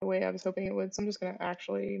working the way I was hoping it would, so I'm just going to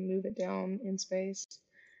actually move it down in space.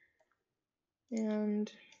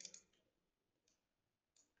 And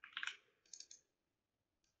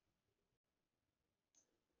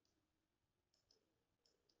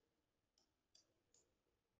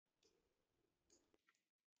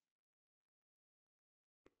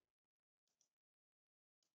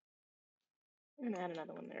add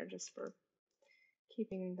another one there just for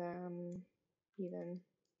keeping them even.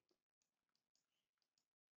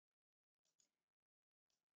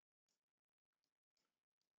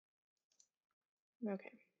 Okay.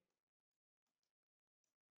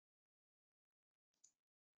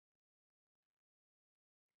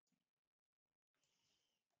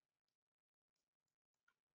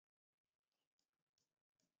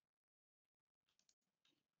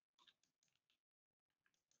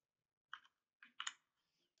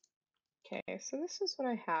 Okay, so this is what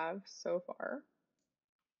I have so far.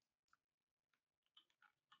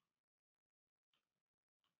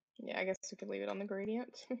 Yeah, I guess we could leave it on the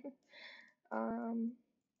gradient.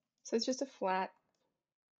 So it's just a flat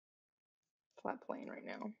plane right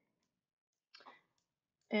now.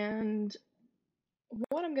 And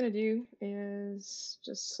what I'm going to do is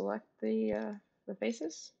just select the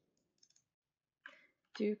faces,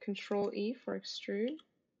 do Control E for extrude,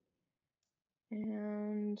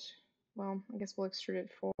 and well, I guess we'll extrude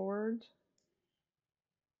it forward,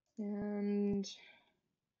 and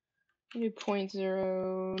do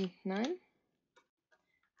 0.09.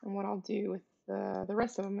 And what I'll do with the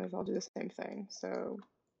rest of them is I'll do the same thing. So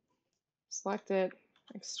select it,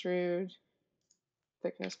 extrude,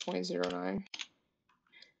 thickness 0.09,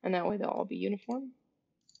 and that way they'll all be uniform.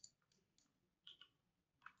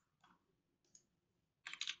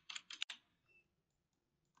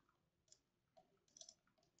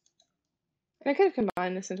 And I could have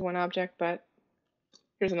combined this into one object, but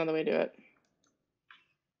here's another way to do it.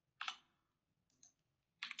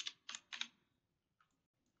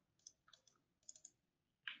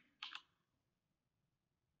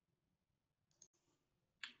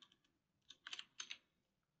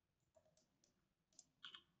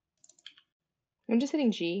 I'm just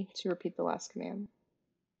hitting G to repeat the last command.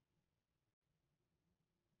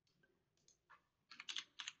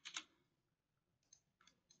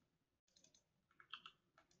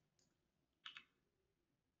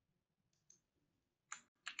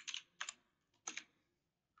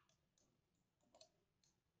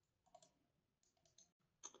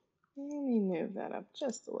 Let me move that up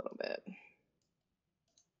just a little bit.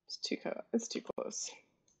 It's too close.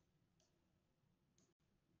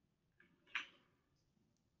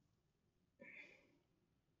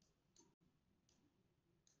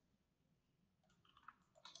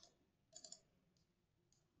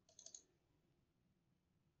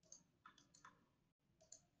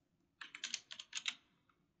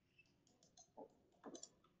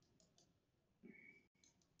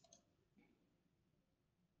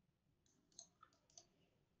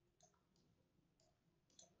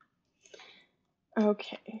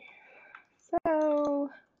 Okay, so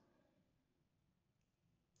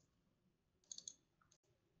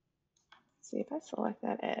let's see if I select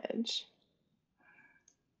that edge.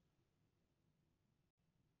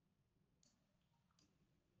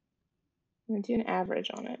 I'm going to do an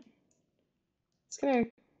average on it. It's going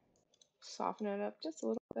to soften it up just a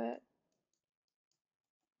little bit.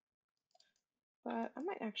 But I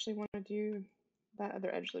might actually want to do that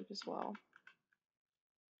other edge loop as well.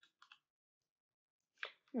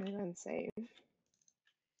 I'm going to go ahead and save.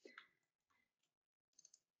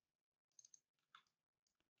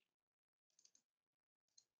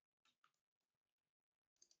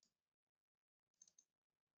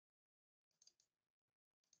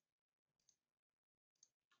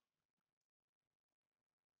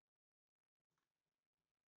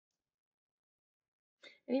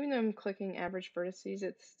 And even though I'm clicking average vertices,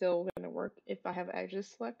 it's still going to work. If I have edges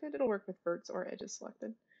selected, it'll work with verts or edges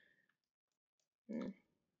selected.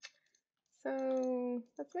 So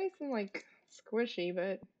that's nice and like squishy,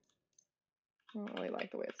 but I don't really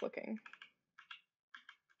like the way it's looking.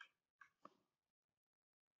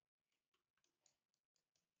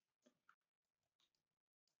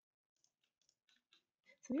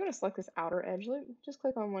 So if you want to select this outer edge loop, just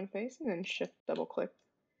click on one face and then shift double click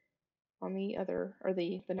on the other or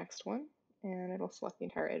the next one, and it'll select the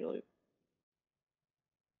entire edge loop.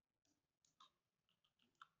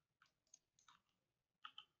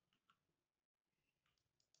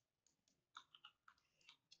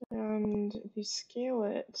 And if you scale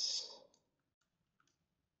it,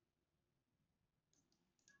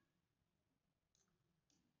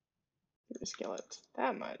 you scale it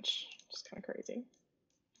that much, just kind of crazy.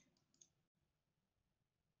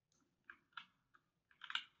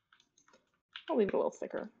 I'll leave it a little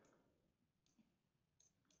thicker.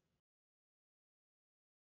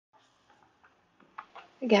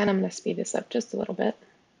 Again, I'm going to speed this up just a little bit.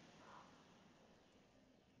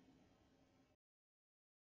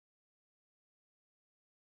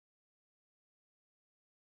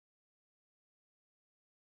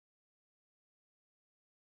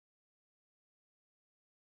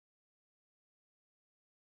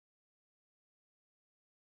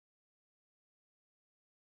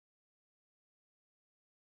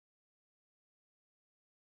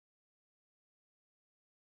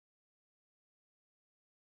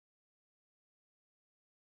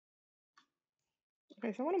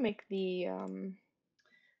 Okay, so I want to make the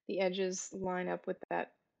edges line up with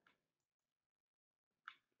that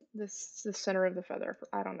the center of the feather.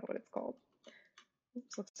 I don't know what it's called.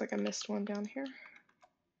 Oops, looks like I missed one down here.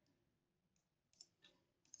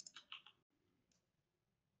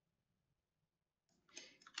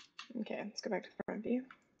 Okay, let's go back to front view.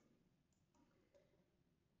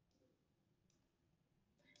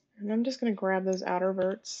 And I'm just going to grab those outer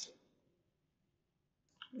verts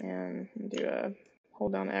and do a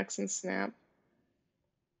hold down X and snap.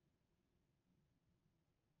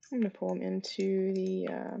 I'm going to pull them into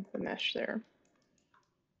the mesh there.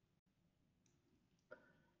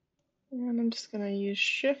 And I'm just going to use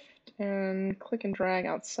shift and click and drag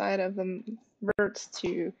outside of the verts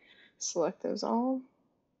to select those all.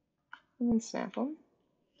 And then snap them.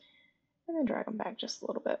 And then drag them back just a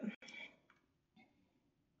little bit.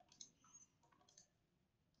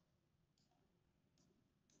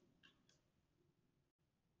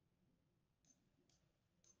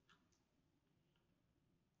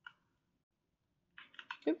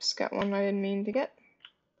 Oops, got one I didn't mean to get.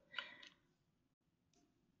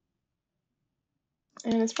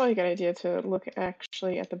 And it's probably a good idea to look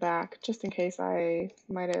actually at the back, just in case I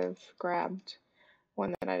might have grabbed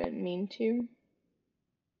one that I didn't mean to.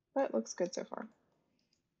 But it looks good so far.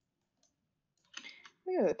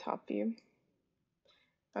 Look at the top view.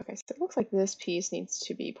 Okay, so it looks like this piece needs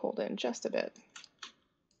to be pulled in just a bit.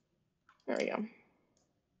 There we go.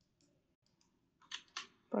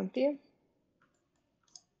 Front view.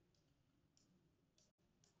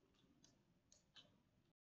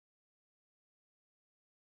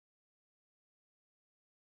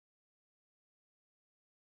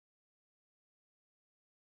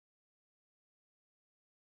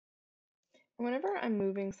 Whenever I'm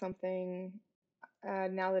moving something,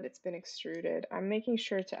 now that it's been extruded, I'm making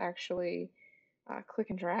sure to actually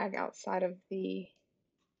click and drag outside of the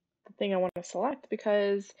thing I want to select,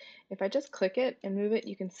 because if I just click it and move it,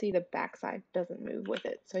 you can see the backside doesn't move with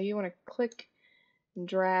it. So you want to click and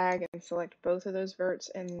drag and select both of those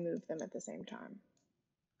verts and move them at the same time.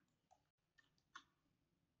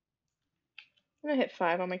 I'm going to hit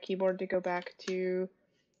 5 on my keyboard to go back to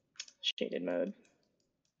shaded mode.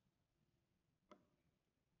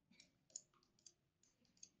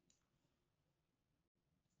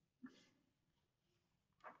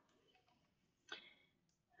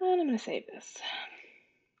 And I'm going to save this.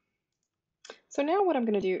 So now what I'm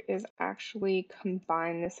going to do is actually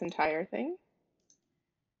combine this entire thing.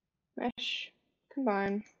 Mesh,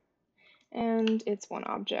 combine, and it's one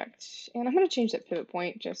object. And I'm going to change that pivot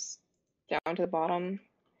point just down to the bottom.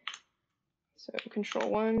 So Control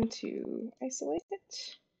 1 to isolate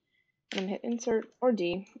it. I'm going to hit Insert or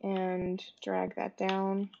D and drag that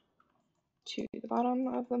down to the bottom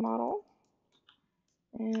of the model.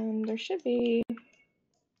 And there should be,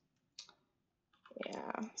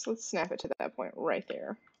 yeah, so let's snap it to that point right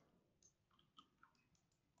there.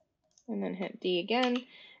 And then hit D again.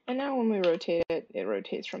 And now when we rotate it, it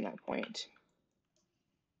rotates from that point.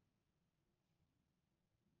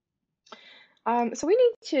 So we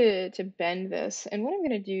need to bend this, and what I'm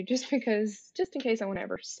going to do, just in case I want to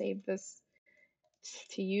ever save this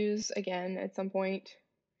to use again at some point,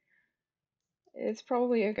 it's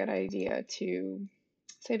probably a good idea to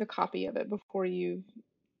save a copy of it before you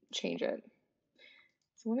change it.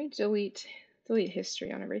 So let me delete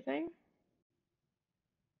history on everything.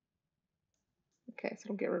 Okay, so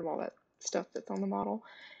it'll get rid of all that stuff that's on the model.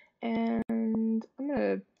 And I'm going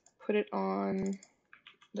to put it on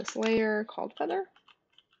this layer called feather.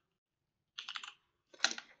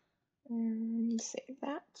 And save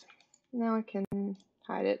that. Now I can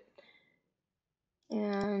hide it.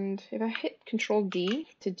 And if I hit Control D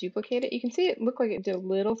to duplicate it, you can see it looked like it did a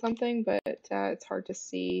little something, but it's hard to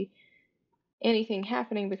see anything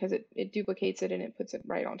happening because it duplicates it and it puts it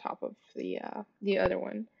right on top of the other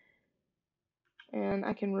one. And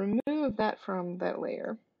I can remove that from that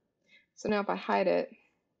layer. So now if I hide it,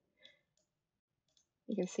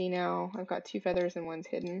 you can see now I've got two feathers and one's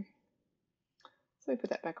hidden. So we put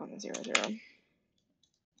that back on the 0, 0.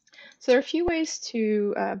 So there are a few ways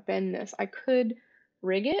to bend this. I could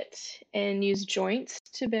rig it and use joints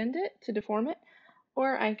to bend it, to deform it,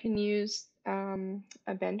 or I can use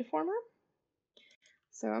a bend deformer.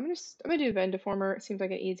 So I'm gonna do a bend deformer. It seems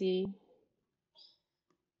like an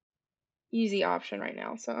easy option right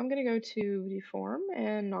now. So I'm gonna go to deform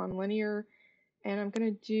and nonlinear, and I'm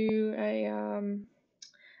gonna do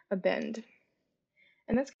a bend,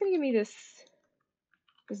 and that's gonna give me this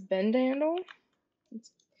bend handle. It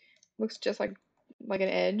looks just like an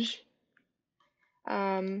edge,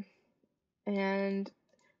 and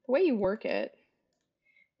the way you work it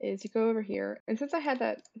is you go over here, and since I had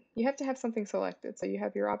that, you have to have something selected. So you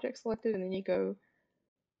have your object selected, and then you go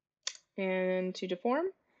and to deform,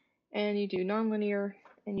 and you do nonlinear,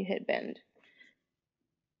 and you hit bend.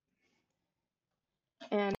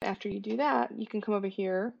 And after you do that, you can come over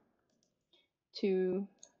here to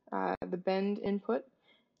the bend input,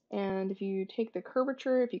 and if you take the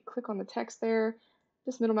curvature, if you click on the text there,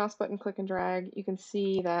 this middle mouse button, click and drag, you can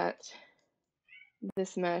see that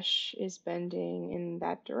this mesh is bending in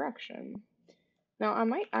that direction. Now I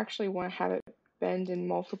might actually want to have it bend in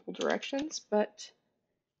multiple directions, but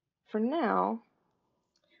for now,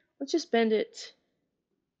 let's just bend it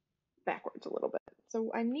backwards a little bit.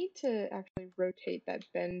 So I need to actually rotate that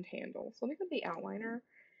bend handle. So let me go to the outliner,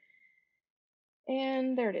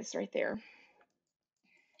 and there it is right there.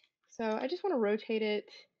 So I just want to rotate it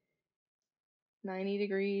 90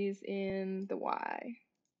 degrees in the Y.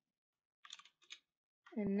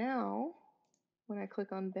 And now, when I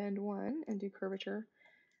click on bend 1 and do curvature,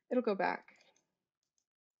 it'll go back.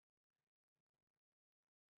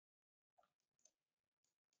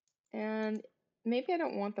 And maybe I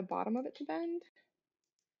don't want the bottom of it to bend.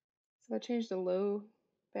 So if I change the low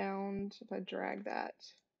bound, if I drag that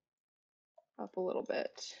up a little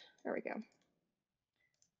bit, there we go.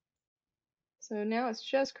 So now it's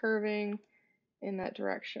just curving in that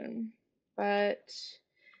direction, but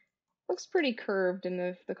looks pretty curved in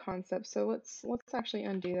the concept. So let's actually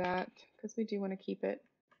undo that because we do want to keep it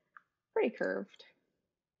pretty curved.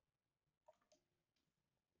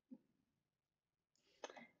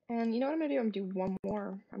 And you know what I'm gonna do? I'm gonna do one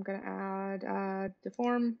more. I'm gonna add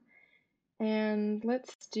deform, and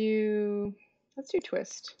let's do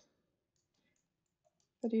twist.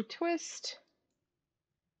 I'll do twist.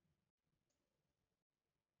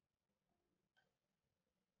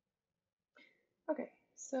 Okay,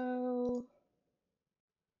 so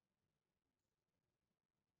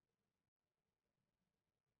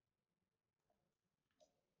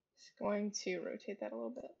just going to rotate that a little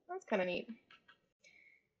bit. That's kind of neat.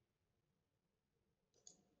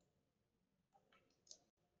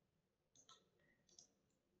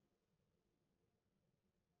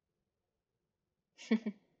 A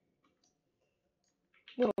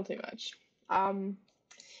little too much.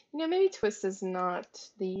 You know, maybe twist is not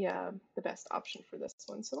the best option for this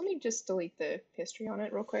one. So let me just delete the history on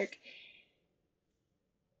it real quick.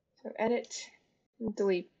 So edit,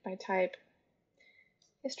 delete by type,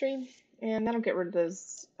 history, and that'll get rid of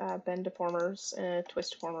those bend deformers and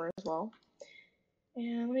twist deformer as well.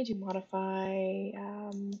 And let me do modify.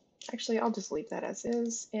 Actually, I'll just leave that as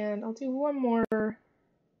is, and I'll do one more.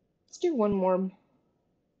 Let's do one more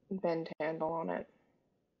bend handle on it.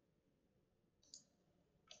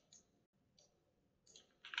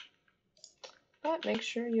 But make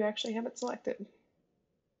sure you actually have it selected.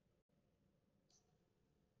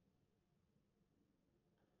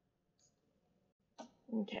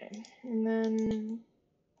 Okay, and then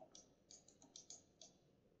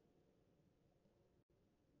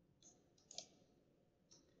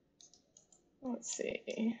let's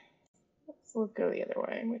see. Let's go the other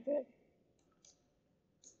way with it.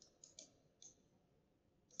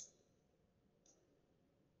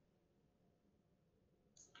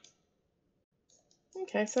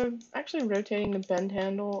 Okay, so actually rotating the bend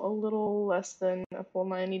handle a little less than a full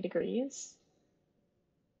 90 degrees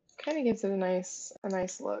kind of gives it a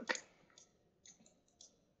nice look.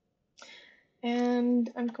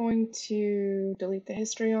 And I'm going to delete the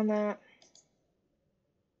history on that.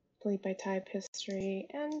 Delete by type history,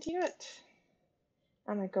 and you know what?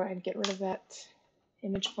 I'm gonna go ahead and get rid of that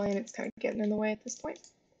image plane. It's kind of getting in the way at this point.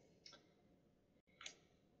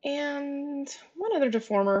 And one other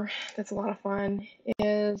deformer that's a lot of fun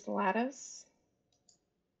is lattice.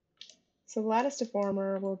 So the lattice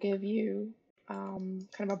deformer will give you kind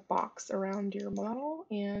of a box around your model,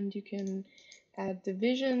 and you can add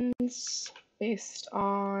divisions based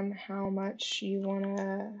on how much you want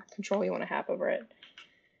to control you want to have over it.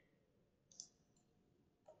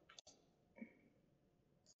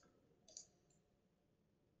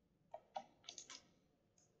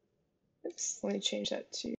 Oops, let me change that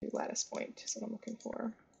to lattice point is what I'm looking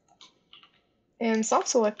for. And soft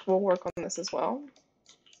select will work on this as well.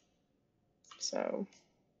 So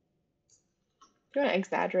if you want to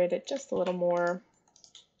exaggerate it just a little more,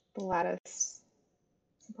 the lattice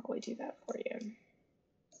will probably do that for you.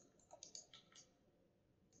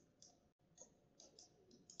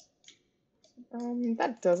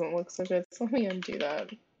 That doesn't look so good, so let me undo that.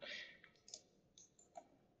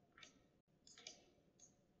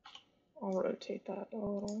 I'll rotate that a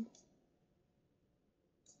little.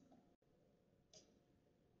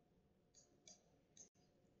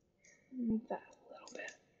 Move that a little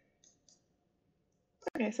bit.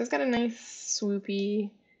 Okay, so it's got a nice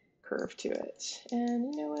swoopy curve to it.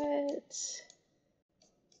 And you know what?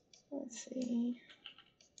 Let's see.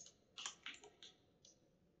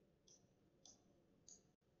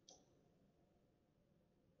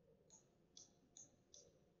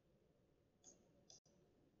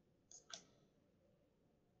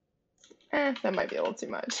 That might be a little too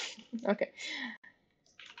much. Okay.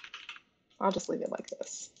 I'll just leave it like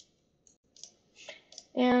this.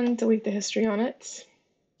 And delete the history on it.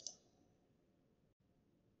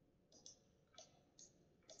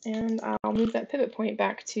 And I'll move that pivot point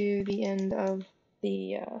back to the end of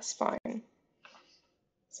the spine.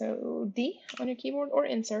 So D on your keyboard or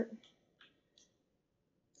insert.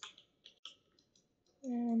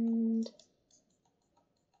 And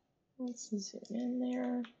let's zoom in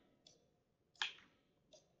there.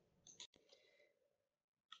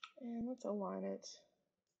 And let's align it.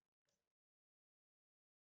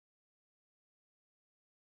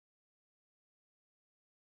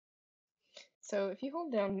 So if you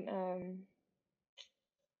hold down,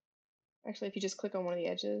 actually if you just click on one of the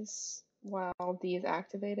edges while D is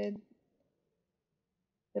activated,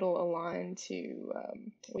 it'll align to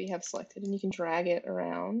what you have selected, and you can drag it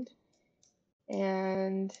around.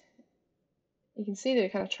 And you can see that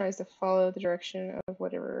it kind of tries to follow the direction of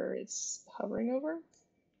whatever it's hovering over.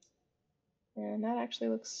 And that actually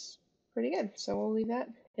looks pretty good. So we'll leave that,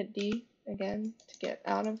 hit D again to get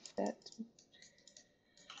out of that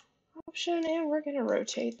option, and we're going to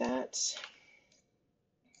rotate that.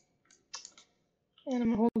 And I'm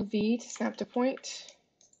going to hold V to snap to point.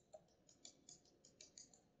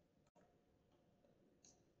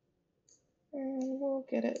 And we'll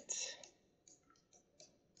get it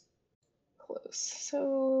close.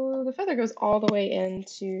 So the feather goes all the way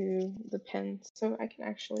into the pen, so I can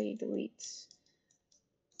actually delete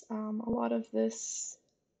a lot of these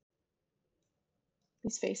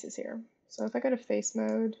faces here. So if I go to face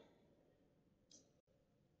mode,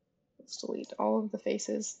 let's delete all of the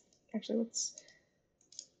faces. Actually,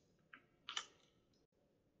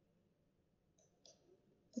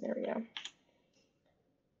 there we go.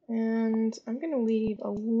 And I'm going to leave a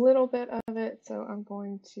little bit of it, so I'm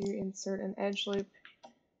going to insert an edge loop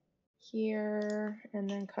here and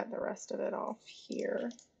then cut the rest of it off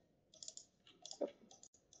here.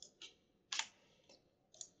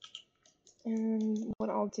 And what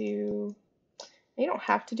I'll do, you don't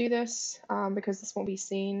have to do this because this won't be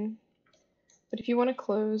seen, but if you want to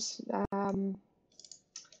close the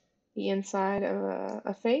inside of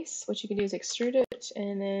a face, what you can do is extrude it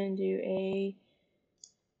and then do a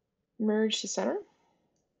merge to center,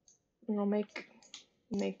 and I'll make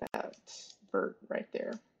that vert right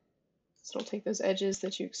there. So it'll take those edges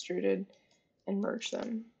that you extruded and merge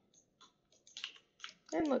them.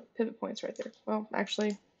 And look, pivot points right there. Well,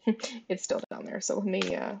 actually, it's still down there. So let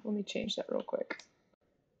me change that real quick.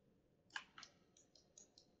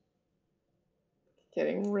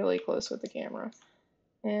 Getting really close with the camera.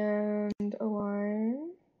 And align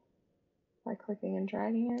by clicking and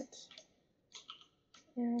dragging it.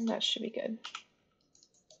 And that should be good.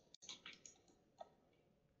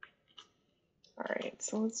 All right,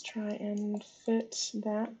 so let's try and fit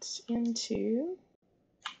that into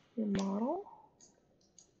your model.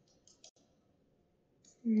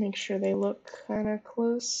 Make sure they look kind of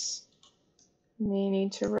close. You may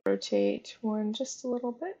need to rotate one just a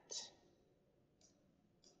little bit.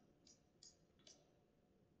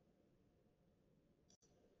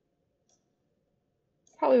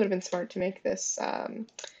 Probably would have been smart to make this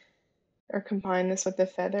or combine this with the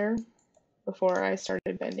feather before I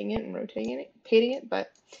started bending it and rotating it,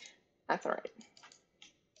 but that's all right.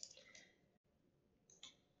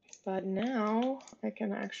 But now I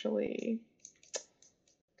can actually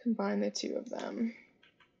combine the two of them.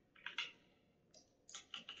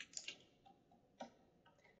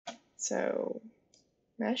 So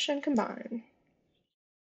mesh and combine.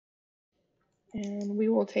 And we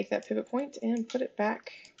will take that pivot point and put it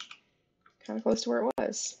back kind of close to where it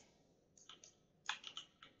was,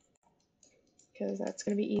 because that's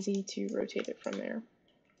going to be easy to rotate it from there.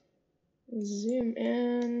 Zoom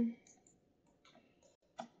in.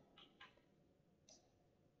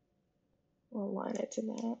 We'll align it to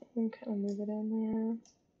that and kind of move it in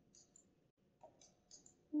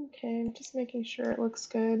there. Okay, just making sure it looks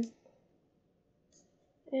good.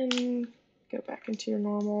 And go back into your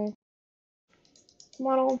normal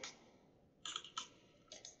model.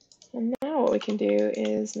 And now what we can do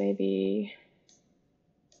is maybe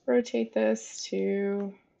rotate this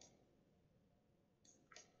to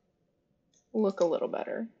look a little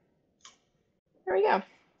better. There we go.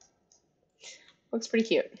 Looks pretty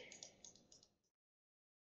cute.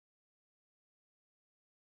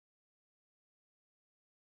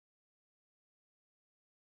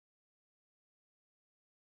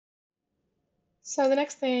 So the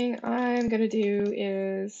next thing I'm going to do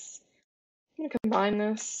is I'm going to combine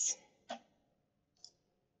this. I'm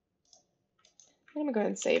going to go ahead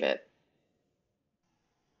and save it.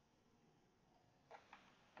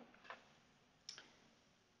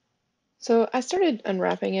 So I started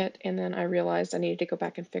unwrapping it, and then I realized I needed to go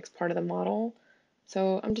back and fix part of the model.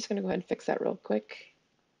 So I'm just going to go ahead and fix that real quick.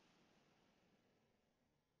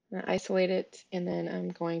 Isolate it, and then I'm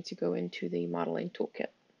going to go into the modeling toolkit.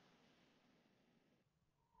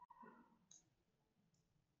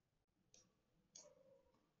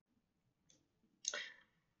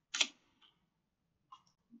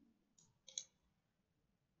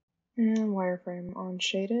 And wireframe on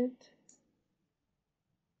shaded.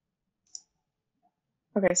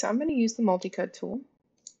 Okay, so I'm going to use the multi-cut tool.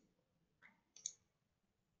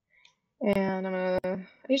 And I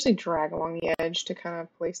usually drag along the edge to kind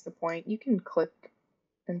of place the point. You can click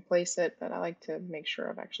and place it, but I like to make sure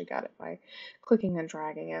I've actually got it by clicking and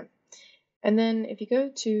dragging it. And then if you go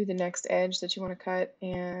to the next edge that you want to cut,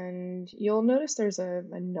 and you'll notice there's a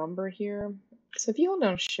number here. So if you hold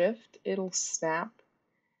down Shift, it'll snap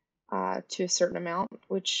to a certain amount,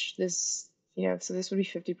 which this, so this would be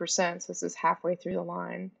 50%. So this is halfway through the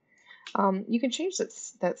line. You can change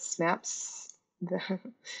that snaps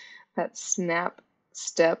that snap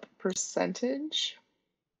step percentage.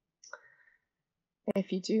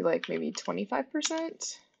 If you do like maybe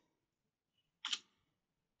 25%.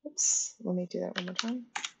 Oops, let me do that one more time.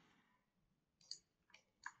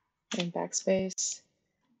 And backspace.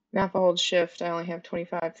 Now if I hold Shift, I only have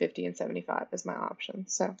 25, 50, and 75 as my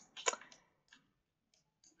options. So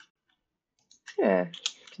I'm gonna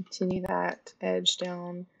continue that edge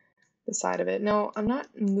down the side of it. Now I'm not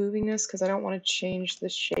moving this because I don't want to change the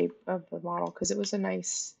shape of the model, because it was a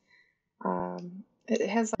nice, it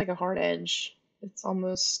has like a hard edge. It's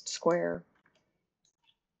almost square.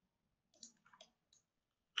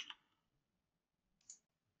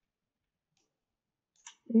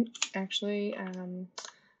 Actually, I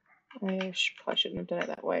probably shouldn't have done it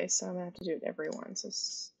that way, so I'm gonna have to do it every one. So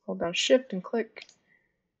hold down Shift and click,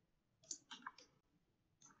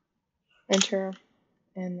 Enter,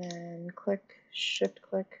 and then click, Shift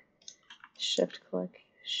click, Shift click,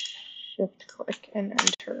 Shift click, and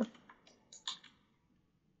Enter.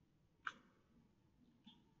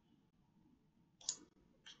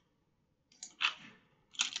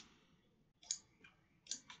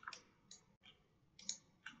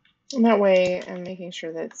 And that way I'm making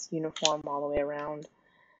sure that it's uniform all the way around.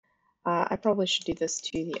 I probably should do this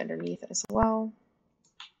to the underneath as well.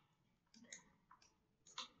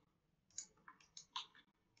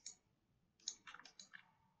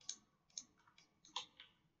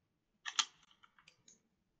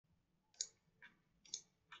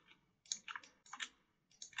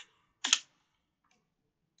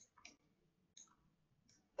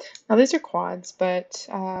 Now these are quads, but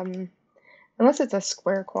unless it's a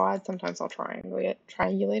square quad, sometimes I'll triangulate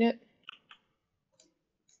it.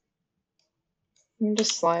 I'm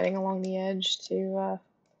just sliding along the edge to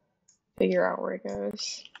figure out where it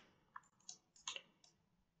goes.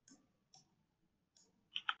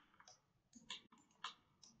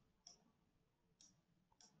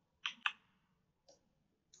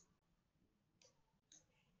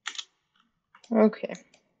 Okay.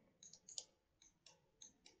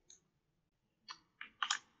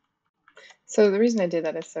 So the reason I did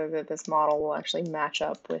that is so that this model will actually match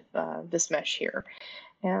up with this mesh here.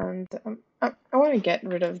 And I want to get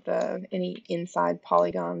rid of any inside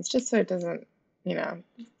polygons just so it doesn't,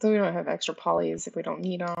 so we don't have extra polys if we don't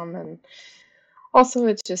need them. And also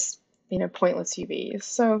it's just, pointless UVs.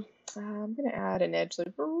 So I'm going to add an edge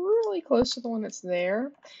loop really close to the one that's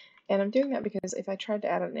there. And I'm doing that because if I tried to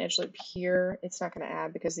add an edge loop here, it's not going to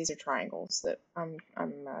add because these are triangles that I'm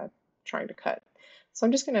trying to cut. So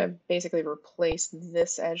I'm just going to basically replace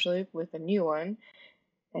this edge loop with a new one,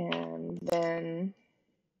 and then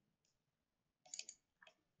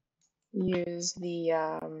use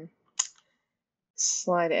the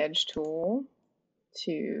slide edge tool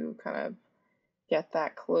to kind of get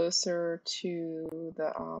that closer to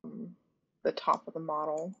the top of the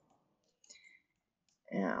model.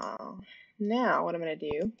 Now what I'm going to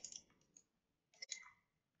do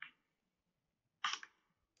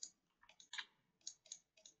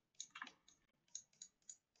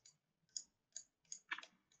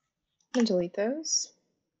and delete those.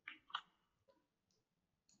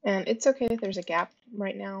 And it's okay if there's a gap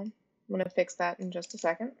right now. I'm going to fix that in just a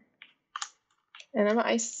second. And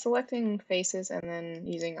I'm selecting faces and then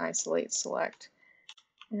using isolate select.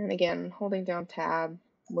 And again, holding down tab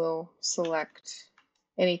will select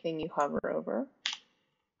anything you hover over.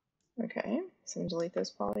 Okay, so I'm going to delete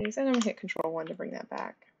those polys, and I'm going to hit Control-1 to bring that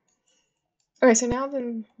back. Okay, so now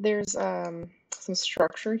then there's some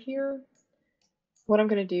structure here. What I'm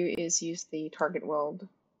going to do is use the target weld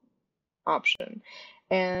option.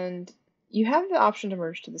 And you have the option to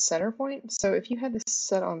merge to the center point. So if you had this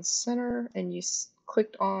set on center and you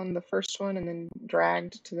clicked on the first one and then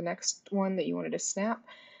dragged to the next one that you wanted to snap,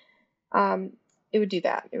 it would do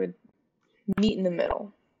that. It would meet in the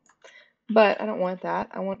middle. But I don't want that.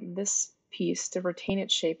 I want this piece to retain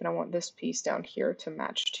its shape, and I want this piece down here to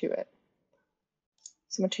match to it.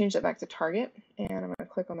 So I'm going to change that back to target, and I'm going to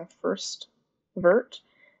click on the first vert,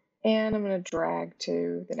 and I'm going to drag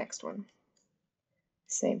to the next one.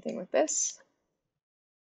 Same thing with this.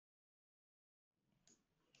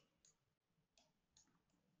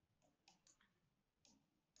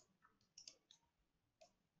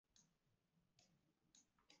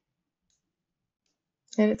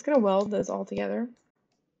 And it's going to weld those all together.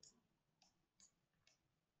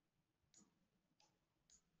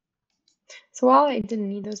 So while I didn't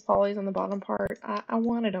need those polys on the bottom part, I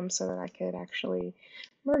wanted them so that I could actually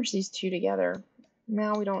merge these two together.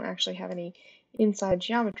 Now we don't actually have any inside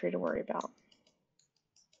geometry to worry about.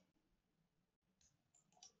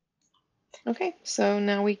 Okay, so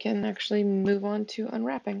now we can actually move on to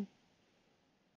unwrapping.